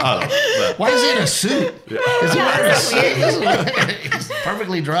done. Oh, Why is he in a suit? Is he wearing a suit? He's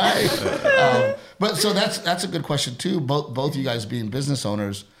perfectly dry. But so that's a good question too. Both you guys being business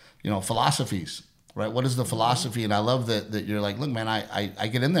owners, you know, philosophies, right? What is the philosophy? And I love that you're like, look, man, I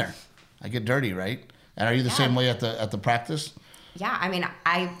get in there, I get dirty, right? And are you the same way at the practice? Yeah, I mean,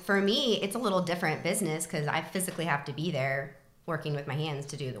 for me, it's a little different business because I physically have to be there working with my hands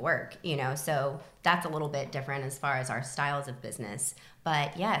to do the work, you know, so that's a little bit different as far as our styles of business.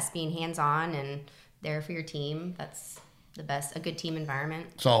 But yes, being hands-on and there for your team, that's the best, a good team environment.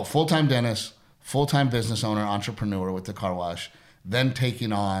 So full-time dentist, full-time business owner, entrepreneur with the car wash, then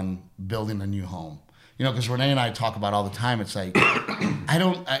taking on building a new home. You know, because Renee and I talk about all the time. It's like,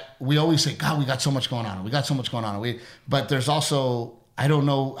 we always say, God, we got so much going on. We got so much going on. But there's also, we don't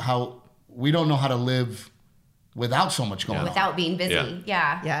know how to live without so much going on. Without being busy.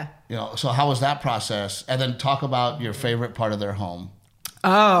 Yeah. You know, so how was that process? And then talk about your favorite part of their home.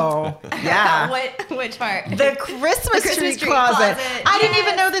 Oh, yeah. Which part? The Christmas tree closet. I didn't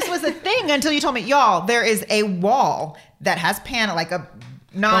even know this was a thing until you told me. Y'all, there is a wall that has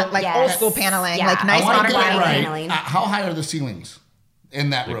old school paneling, like nice modern paneling. How high are the ceilings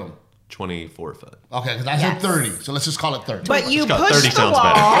in that room? 24 foot. Okay, because I said 30, so let's just call it 30. But you Scott, push 30 the sounds wall,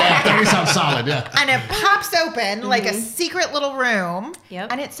 better. Yeah, 30 sounds solid, yeah. and it pops open like a secret little room.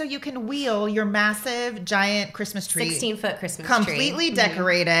 Yep. And it's so you can wheel your massive, giant Christmas tree. 16-foot Christmas tree. Completely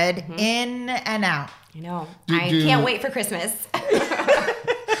decorated in and out. I know. I can't wait for Christmas.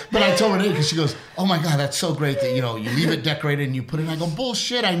 But I told Renee, because she goes, oh my God, that's so great that, you know, you leave it decorated and you put it in. I go,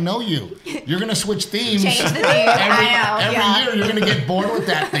 bullshit, I know you. You're going to switch themes. Change the theme. Every year you're going to get bored with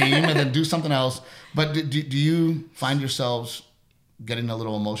that theme and then do something else. But do you find yourselves getting a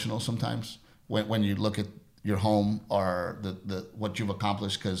little emotional sometimes when you look at your home or the what you've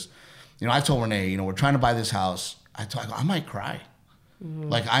accomplished? Because, you know, I told Renee, you know, we're trying to buy this house. I go, I might cry. Mm-hmm.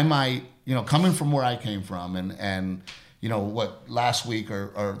 Like I might, you know, coming from where I came from and you know, what, last week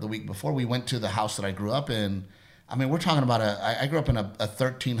or the week before, we went to the house that I grew up in. I mean, we're talking about I grew up in a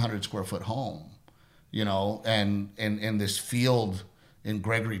 1,300 square foot home, you know, and in this field in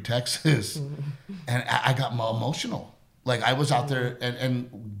Gregory, Texas. And I got emotional. Like I was out there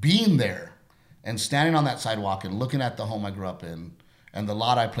and being there and standing on that sidewalk and looking at the home I grew up in and the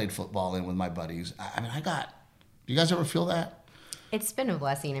lot I played football in with my buddies. I mean, do you guys ever feel that? It's been a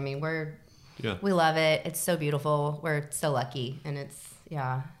blessing. I mean, we love it. It's so beautiful. We're so lucky. And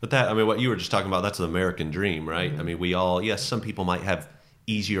But that, I mean, what you were just talking about, that's the American dream, right? Mm-hmm. I mean, we all, yes, some people might have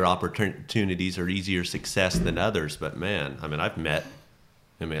easier opportunities or easier success than others. But man, I mean, I've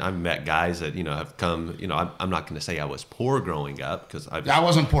met guys that, you know, have come, you know, I'm not going to say I was poor growing up because I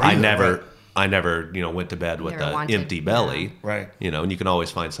wasn't poor either. I never, you know, went to bed with an empty belly, right? You know, and you can always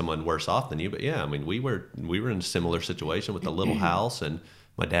find someone worse off than you. But yeah, I mean, we were in a similar situation with a little house, and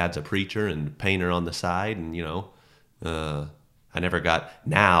my dad's a preacher and painter on the side, and I never got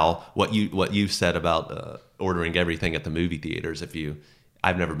now what you said about ordering everything at the movie theaters.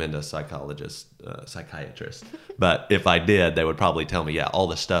 I've never been to a psychiatrist, but if I did, they would probably tell me, all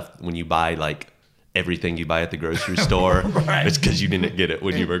the stuff when you buy like everything you buy at the grocery store, Right. it's because you didn't get it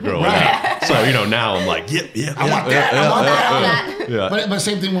when you were growing up. So now I'm like, I want that. yeah. But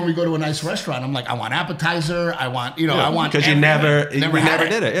same thing when we go to a nice restaurant. I'm like, I want appetizer. I want, I want because you everything. never had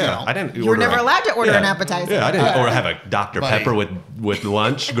did it. Yeah, you know. I didn't. You were never allowed to order an appetizer. Yeah, I didn't. Or have a Dr. Buddy. Pepper with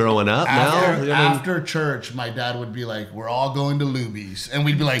lunch growing up. After church, my dad would be like, "We're all going to Luby's," and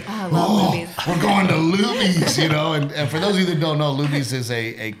we'd be like, I love Luby's. "We're going to Luby's," And for those of you that don't know, Luby's is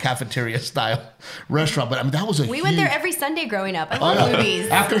a cafeteria style restaurant. But I mean, that was We went there every Sunday growing up. I love yeah. Luby's.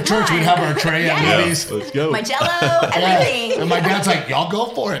 After church, we'd have our tray at Yes. Luby's. Let's go. My Jello, everything. And my dad's like, "Y'all go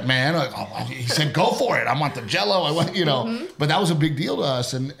for it, man." Like, he said, "Go for it. I want the Jello. I want, But that was a big deal to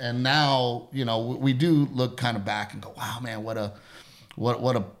us, and now, we do look kind of back and go, "Wow, man, what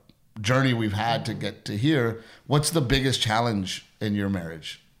a journey we've had to get to here." What's the biggest challenge in your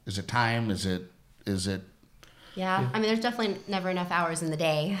marriage? Is it time? Is it? Yeah, I mean, there's definitely never enough hours in the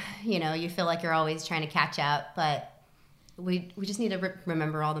day. You feel like you're always trying to catch up, but we just need to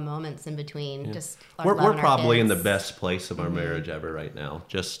remember all the moments in between. Just We're loving our probably in the kids. best place of our marriage ever right now.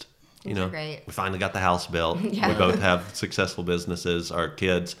 Just Things are great. we finally got the house built. Yeah. We both have successful businesses. Our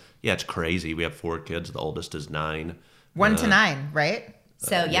kids, it's crazy. We have 4 kids. The oldest is 9. 1 to 9, right?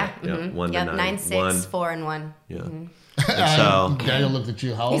 So yeah, 1 to 9. 9, 6, One. 4, and 1. Yeah. Mm-hmm. And so Daniel looked at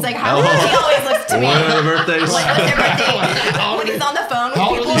you. How old? He's like, how he always looks to me. one of the birthdays. Like, what's your birthday? When he's on the phone How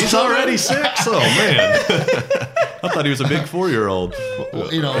old with are people. He's already 6. Oh man, I thought he was a big 4-year-old.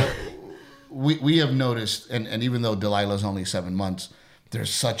 We have noticed, and even though Delilah's only 7 months, there's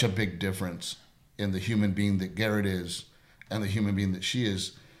such a big difference in the human being that Garrett is and the human being that she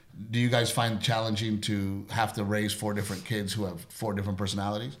is. Do you guys find it challenging to have to raise 4 different kids who have 4 different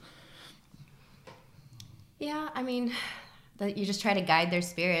personalities? Yeah, I mean, you just try to guide their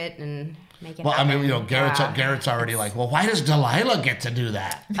spirit and make it Well, I happen. mean, Garrett's Yeah. Garrett's already like, well, why does Delilah get to do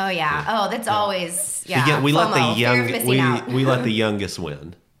that? Oh, yeah. Oh, that's always, We let FOMO, the fear of missing out. we let the youngest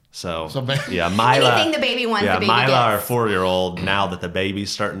win. So ba- yeah, Mila. Anything the baby wants, Yeah, the baby Mila, our gets. 4-year-old. Now that the baby's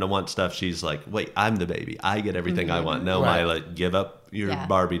starting to want stuff, she's like, "Wait, I'm the baby. I get everything I want." No, Right. Mila, give up your Yeah.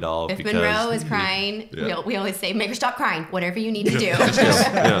 Barbie doll. If because Monroe is crying, Yeah. we always say, make her stop crying, whatever you need to do.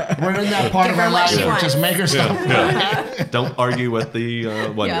 Yeah. We're in that part Give of our her what life she where wants. just make her stop. Yeah. Don't argue with the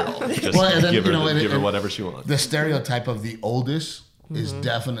 1-year-old. Just Well, and then, give her, and- whatever she wants. The stereotype of the oldest is Mm-hmm.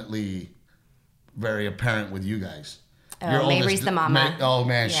 definitely very apparent with you guys. Oh, Mabry's the mama. Oh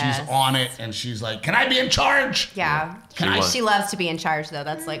man, Yes. she's on it, and she's like, "Can I be in charge?" Yeah. She loves to be in charge, though.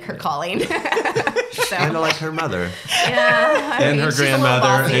 That's like her calling. So, Kind of like her mother yeah. I and mean, her she's a little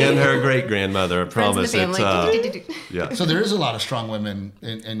grandmother bossy. and her great grandmother. I Friends promise of the it's family. yeah. So there is a lot of strong women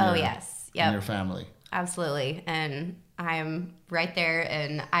in your, Oh, yes. in Yep. your family. Absolutely. And I'm right there,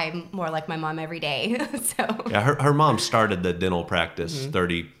 and I'm more like my mom every day. So Yeah, her mom started the dental practice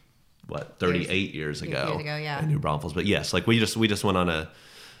 38 years ago. Years ago, yeah. In New Braunfels. But yes, like we just went on a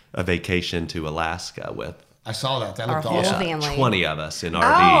vacation to Alaska with I saw that. That Our looked whole awesome. family. 20 of us in RVs. Oh,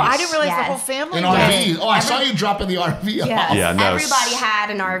 I didn't realize the Yes. whole family. In went. RVs. Oh, I saw you drop in the RV. yes, Yeah, no, everybody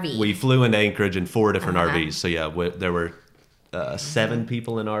had an RV. We flew into Anchorage in 4 different Uh-huh. RVs. So yeah, there were 7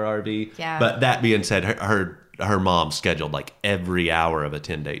 people in our RV. Yeah. But that being said, her mom scheduled like every hour of a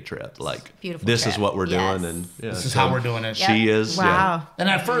 10-day trip. Like, Beautiful this trip. is what we're Yes. doing, and yeah, This is how we're doing it. She Yep. is. Wow. And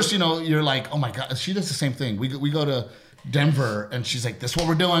at first, you're like, "Oh my god," she does the same thing. We go to Denver, and she's like, "This is what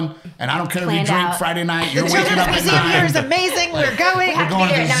we're doing," and I don't care if you Planned drink out. Friday night. You're The waking up Children's at Museum here 9. is amazing. We're going. We're going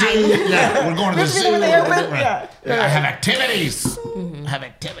to the Have zoo. to be there at Yeah, we're going to the Let's be zoo. there when they open. Right. Yeah. I have activities. Have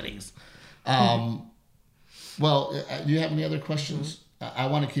activities. Well, do you have any other questions? I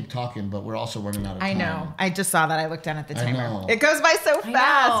want to keep talking, but we're also running out of time. I know. I just saw that. I looked down at the I timer. know. It goes by so I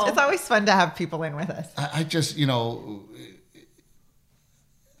fast. know. It's always fun to have people in with us. I just,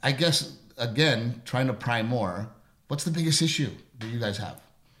 I guess, again, trying to pry more, what's the biggest issue that you guys have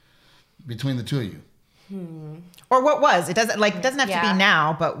between the two of you? Or what was? It doesn't have to Yeah. be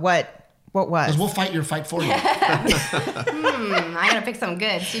now, but what was? Because we'll fight your fight for you. I gotta pick something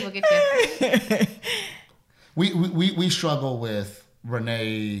good. See what gets you. We struggle with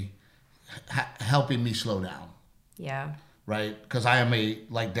Renee helping me slow down, Yeah. right? Because I am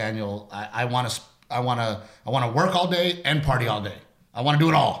like Daniel. I want to work all day and party all day. I want to do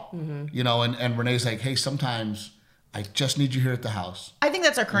it all, And Renee's like, "Hey, sometimes I just need you here at the house." I think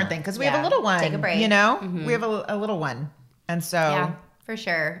that's our current thing because we have Yeah. a little one. Take a break. We have a little one, and so Yeah, for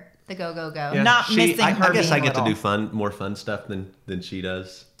sure. the go, go, go. Yeah, Not missing her I guess being I get to little. do more fun stuff than she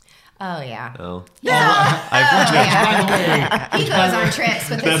does. Oh, yeah. Oh, He goes on trips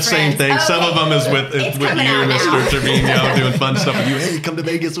with his that friends. same thing. Some of them is with It's you, coming out Mr. now. Trevino, doing fun stuff with you. Hey, come to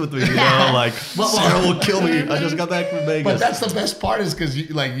Vegas with me. You know, like Sarah will kill me. I just got back from Vegas. But that's the best part is because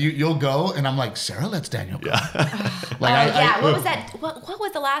you'll go and I'm like, Sarah, let's Daniel go. What was that? What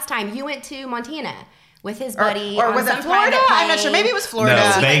was the last time you went to Montana with his buddy? Or on was it some Florida? private I'm not sure. Maybe it was Florida.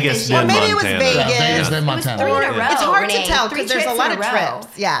 No, Vegas, Or then maybe it was Montana. Vegas. Yeah, Vegas, then It was Montana. 3 in a row. It's hard to Renee. tell 3 because there's a trips lot in of row.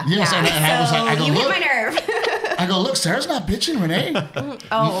 trips. Yeah. Yes, and I was like, I go, you hit look. my nerve. I go, look, Sarah's not bitching, Renee.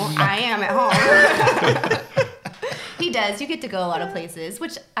 Oh, I am at home. He does. You get to go a lot of places,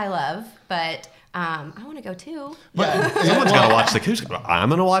 which I love, but I want to go too. But Someone's got to watch the kids. I'm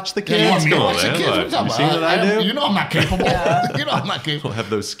going to watch the kids. you want me to Come on, watch the man. kids? What Like, you talking you see about? what I do? You know I'm not capable. You know I'm not I capable. don't have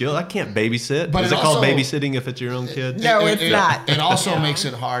those skills. I can't babysit. But Is it it called also- babysitting if it's your own kids? No, it's not. It also makes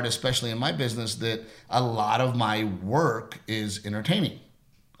it hard, especially in my business, that a lot of my work is entertaining.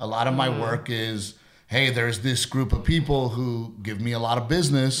 A lot of my work is, hey, there's this group of people who give me a lot of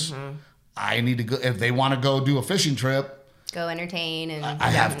business. I need to go, if they want to go do a fishing trip, Go entertain and I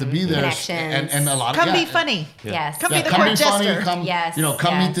have to be there. Connections. And a lot of Come be funny. Yes. Come be the come court be funny, jester. come, Yes,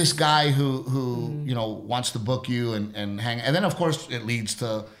 come yes. meet this guy who wants to book you and hang. And then of course it leads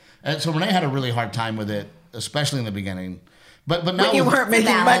to. And so Renee had a really hard time with it, especially in the beginning. But now When you weren't making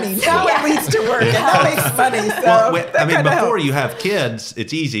money. balance. Now it leads to work, and that makes money. So Well, that I mean, kinda before helps. you have kids,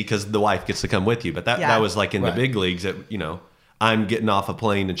 it's easy because the wife gets to come with you. But that Yeah. was like in Right. the big leagues. That I'm getting off a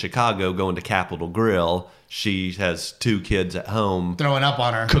plane in Chicago, going to Capitol Grill. She has 2 kids at home, throwing up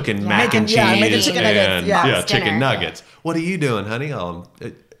on her. cooking mac and cheese making chicken nuggets, and yeah. chicken Dinner. nuggets. What are you doing, honey? And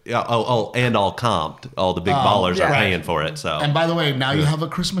all comped. All the big ballers yeah. are paying for it. So And by the way, now you have a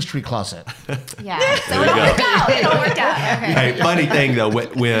Christmas tree closet. Yeah. So it all worked out. It all worked out. Okay. Hey, funny thing though,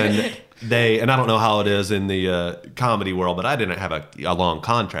 when they, and I don't know how it is in the comedy world, but I didn't have a long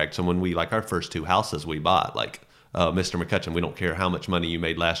contract. So when we, like our first 2 houses we bought, like, Mr. McCutcheon, we don't care how much money you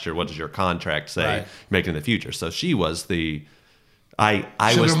made last year. What does your contract say Right. you make in the future? So she was I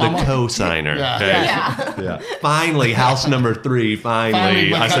Sugar was the mama? co-signer. Yeah. okay? Yeah. Yeah. Finally, house number 3.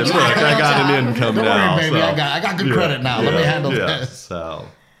 Finally, I said, McCutcheon. look, I got an income Don't now. worry, baby. so- I got good credit now. Let me handle this. So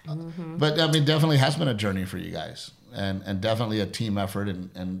But I mean, definitely has been a journey for you guys, and definitely a team effort.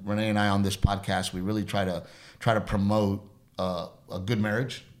 And Renee and I on this podcast, we really try to promote a good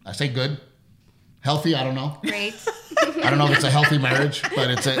marriage. I say good, healthy. I don't know. Great. I don't know if it's a healthy marriage,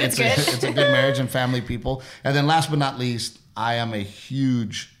 but it's a good marriage and family people. And then last but not least, I am a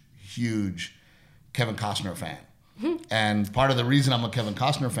huge Kevin Costner fan. And part of the reason I'm a Kevin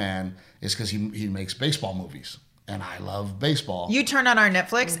Costner fan is because he makes baseball movies. And I love baseball. You turn on our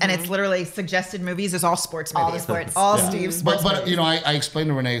Netflix, and it's literally suggested movies is all sports movies. All the sports. All Yeah. Steve sports But movies. I explained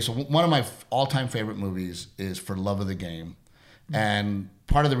to Renee, so one of my all-time favorite movies is For Love of the Game. And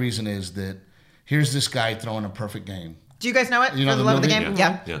part of the reason is that here's this guy throwing a perfect game. Do you guys know it? You know For the the love of the movie? game?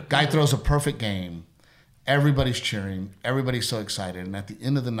 Yeah. Yeah. Yeah. Guy throws a perfect game. Everybody's cheering. Everybody's so excited. And at the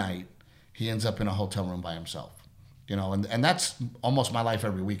end of the night, he ends up in a hotel room by himself. And that's almost my life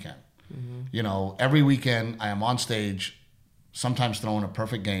every weekend. Every weekend I am on stage, sometimes throwing a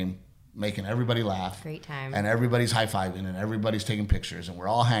perfect game, making everybody laugh. Great time. And everybody's high-fiving and everybody's taking pictures and we're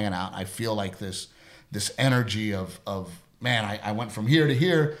all hanging out. I feel like this energy of man, I went from here to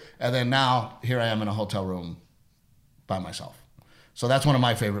here, and then now here I am in a hotel room by myself. So that's one of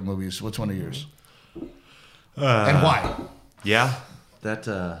my favorite movies. What's one of yours? And why? yeah, that.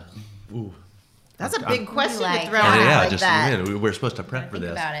 That's a big question like to throw that. out Yeah, like just that. we're supposed to prep for Think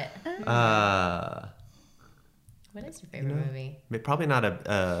this. about it. What is your favorite movie? Probably not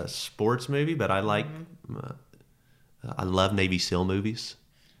a sports movie, but I like. I love Navy SEAL movies.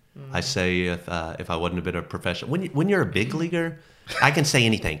 I say if I wouldn't have been a professional, when you're a big leaguer, I can say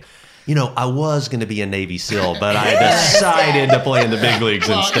anything. I was going to be a Navy SEAL, but I decided to play in the big leagues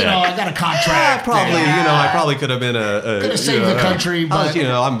instead. I got a contract. I probably could have been Could have saved the country, but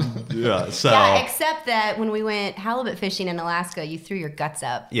so Yeah, except that when we went halibut fishing in Alaska, you threw your guts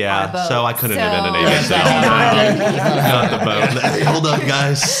up. Yeah, on a boat. so I couldn't have been a Navy So- SEAL. Not the boat. Hey, hold up,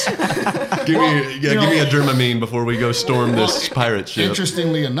 guys. Give me a Dramamine before we go storm this pirate ship.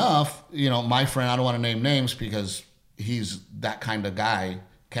 Interestingly enough, my friend, I don't want to name names because he's that kind of guy.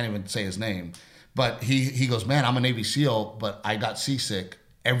 Can't even say his name. But he goes, man, I'm a Navy SEAL, but I got seasick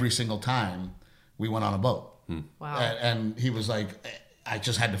every single time we went on a boat. Wow. And he was like, I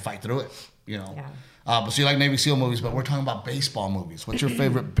just had to fight through it, Yeah. So you like Navy SEAL movies, but we're talking about baseball movies. What's your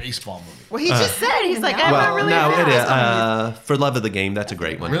favorite baseball movie? Well, he just said, he's like, I'm not really a fan of it is. baseball movies. For Love of the Game, that's a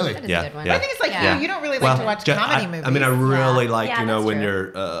great one. Really? That is Yeah, a good one. yeah. I think it's like you don't really like to watch comedy movies. I mean, I really like, Yeah, you know, that's when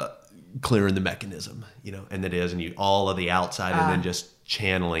true. you're clearing the mechanism, you know, and it is, and you all of the outside, and then just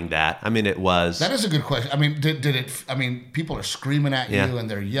channeling that. I mean, it was. That is a good question. I mean, did it? I mean, people are screaming at Yeah. you and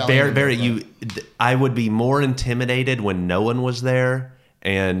they're yelling. Very, and very. they're I would be more intimidated when no one was there,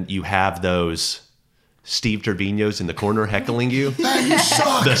 and you have those Steve Trevino's in the corner heckling you. "Man, you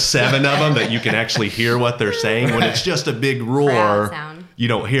suck." The 7 of them that you can actually hear what they're saying. When it's just a big roar, Crowd sound. you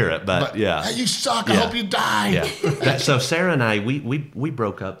don't hear it. But yeah, "Hey, you suck. I Yeah. hope you die. yeah. So Sarah and I, we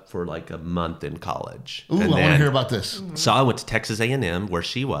broke up for like a month in college. Ooh, I And want to then- hear about this. So I went to Texas A&M where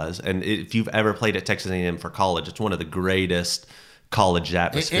she was, and if you've ever played at Texas A&M for college, it's one of the greatest college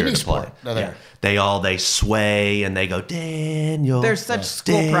atmosphere Any to play. sport, they're there. They sway and they go, Daniel. There's such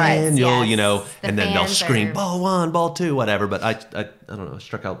school pride. Daniel, Yes. you know, The and then they'll fans scream are- ball 1, ball 2, whatever. But I don't know, I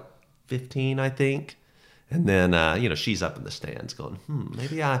struck out 15, I think. And then you know, she's up in the stands going,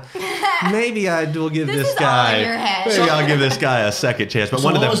 maybe I will give This this is all guy in your head. maybe I'll give this guy a second chance. But So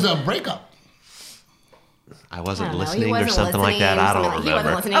one what of was them, the breakup? I I wasn't don't know. He listening or wasn't something like that. I don't listening. He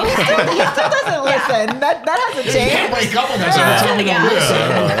remember. wasn't listening. He still doesn't listen. That hasn't You can't changed. break up with us every time we Yeah.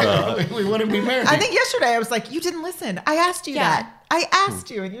 don't listen. We wouldn't be married. I think yesterday I was like, you didn't listen. I asked you Yeah. that. I asked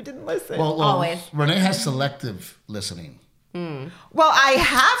you and you didn't listen. well, Always. Renee has selective listening. Well, I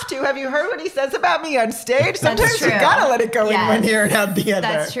have to. Have you heard what he says about me on stage? Sometimes you true. gotta let it go in one Yes. ear and out the other.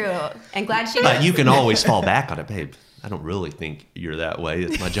 That's true. And glad she But does. you can always fall back on it, babe. I don't really think you're that way.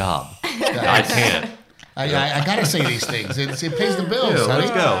 It's my job. I can't. I gotta say these things. It pays the bills. Yeah, honey.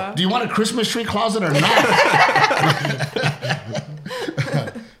 let's go. Do you want a Christmas tree closet or not?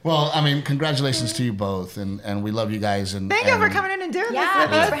 Well, I mean, congratulations to you both, and we love you guys. And Thank you for and coming in and doing Yeah, this with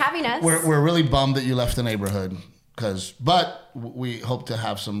thanks us. for having us. We're really bummed that you left the neighborhood, but we hope to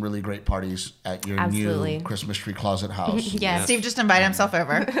have some really great parties at your Absolutely. new Christmas tree closet house. Yes. Steve just invited himself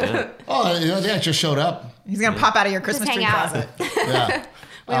over. Oh, yeah, it just showed up. He's gonna pop out of your Christmas hang tree out. closet. Yeah.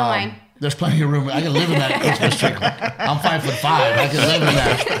 We don't mind. There's plenty of room. I can live in that Christmas tree. I'm 5'5". I can live in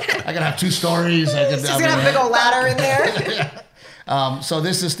that. I can have 2 stories. He's gonna have a big old ladder in there. So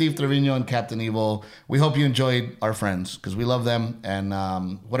this is Steve Trevino and Captain Evil. We hope you enjoyed our friends because we love them, and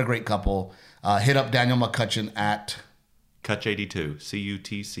what a great couple. Hit up Daniel McCutcheon at, Cutch 82.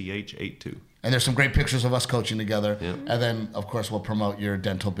 CUTCH 82. and there's some great pictures of us coaching together. And then, of course, we'll promote your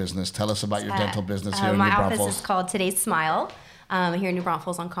dental business. Tell us about your dental business here in New My office Braunfels. is called Today's Smile here in New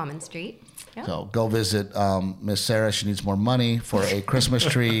Braunfels on Common Street. Yeah. So go visit Miss Sarah. She needs more money for a Christmas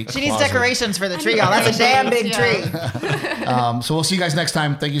tree. She needs closet. decorations for the tree, y'all. That's a damn big Yeah. tree. So we'll see you guys next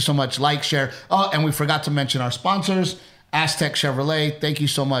time. Thank you so much. Like, share. Oh, and we forgot to mention our sponsors, Aztec Chevrolet. Thank you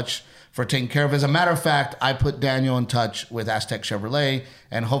so much for taking care of it. As a matter of fact, I put Daniel in touch with Aztec Chevrolet,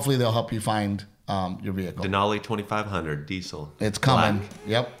 and hopefully they'll help you find your vehicle. Denali 2500 diesel. It's coming. Black.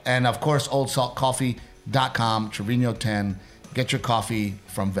 Yep. And of course, oldsaltcoffee.com, Trevino 10. Get your coffee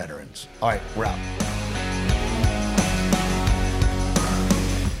from veterans. All right, we're out.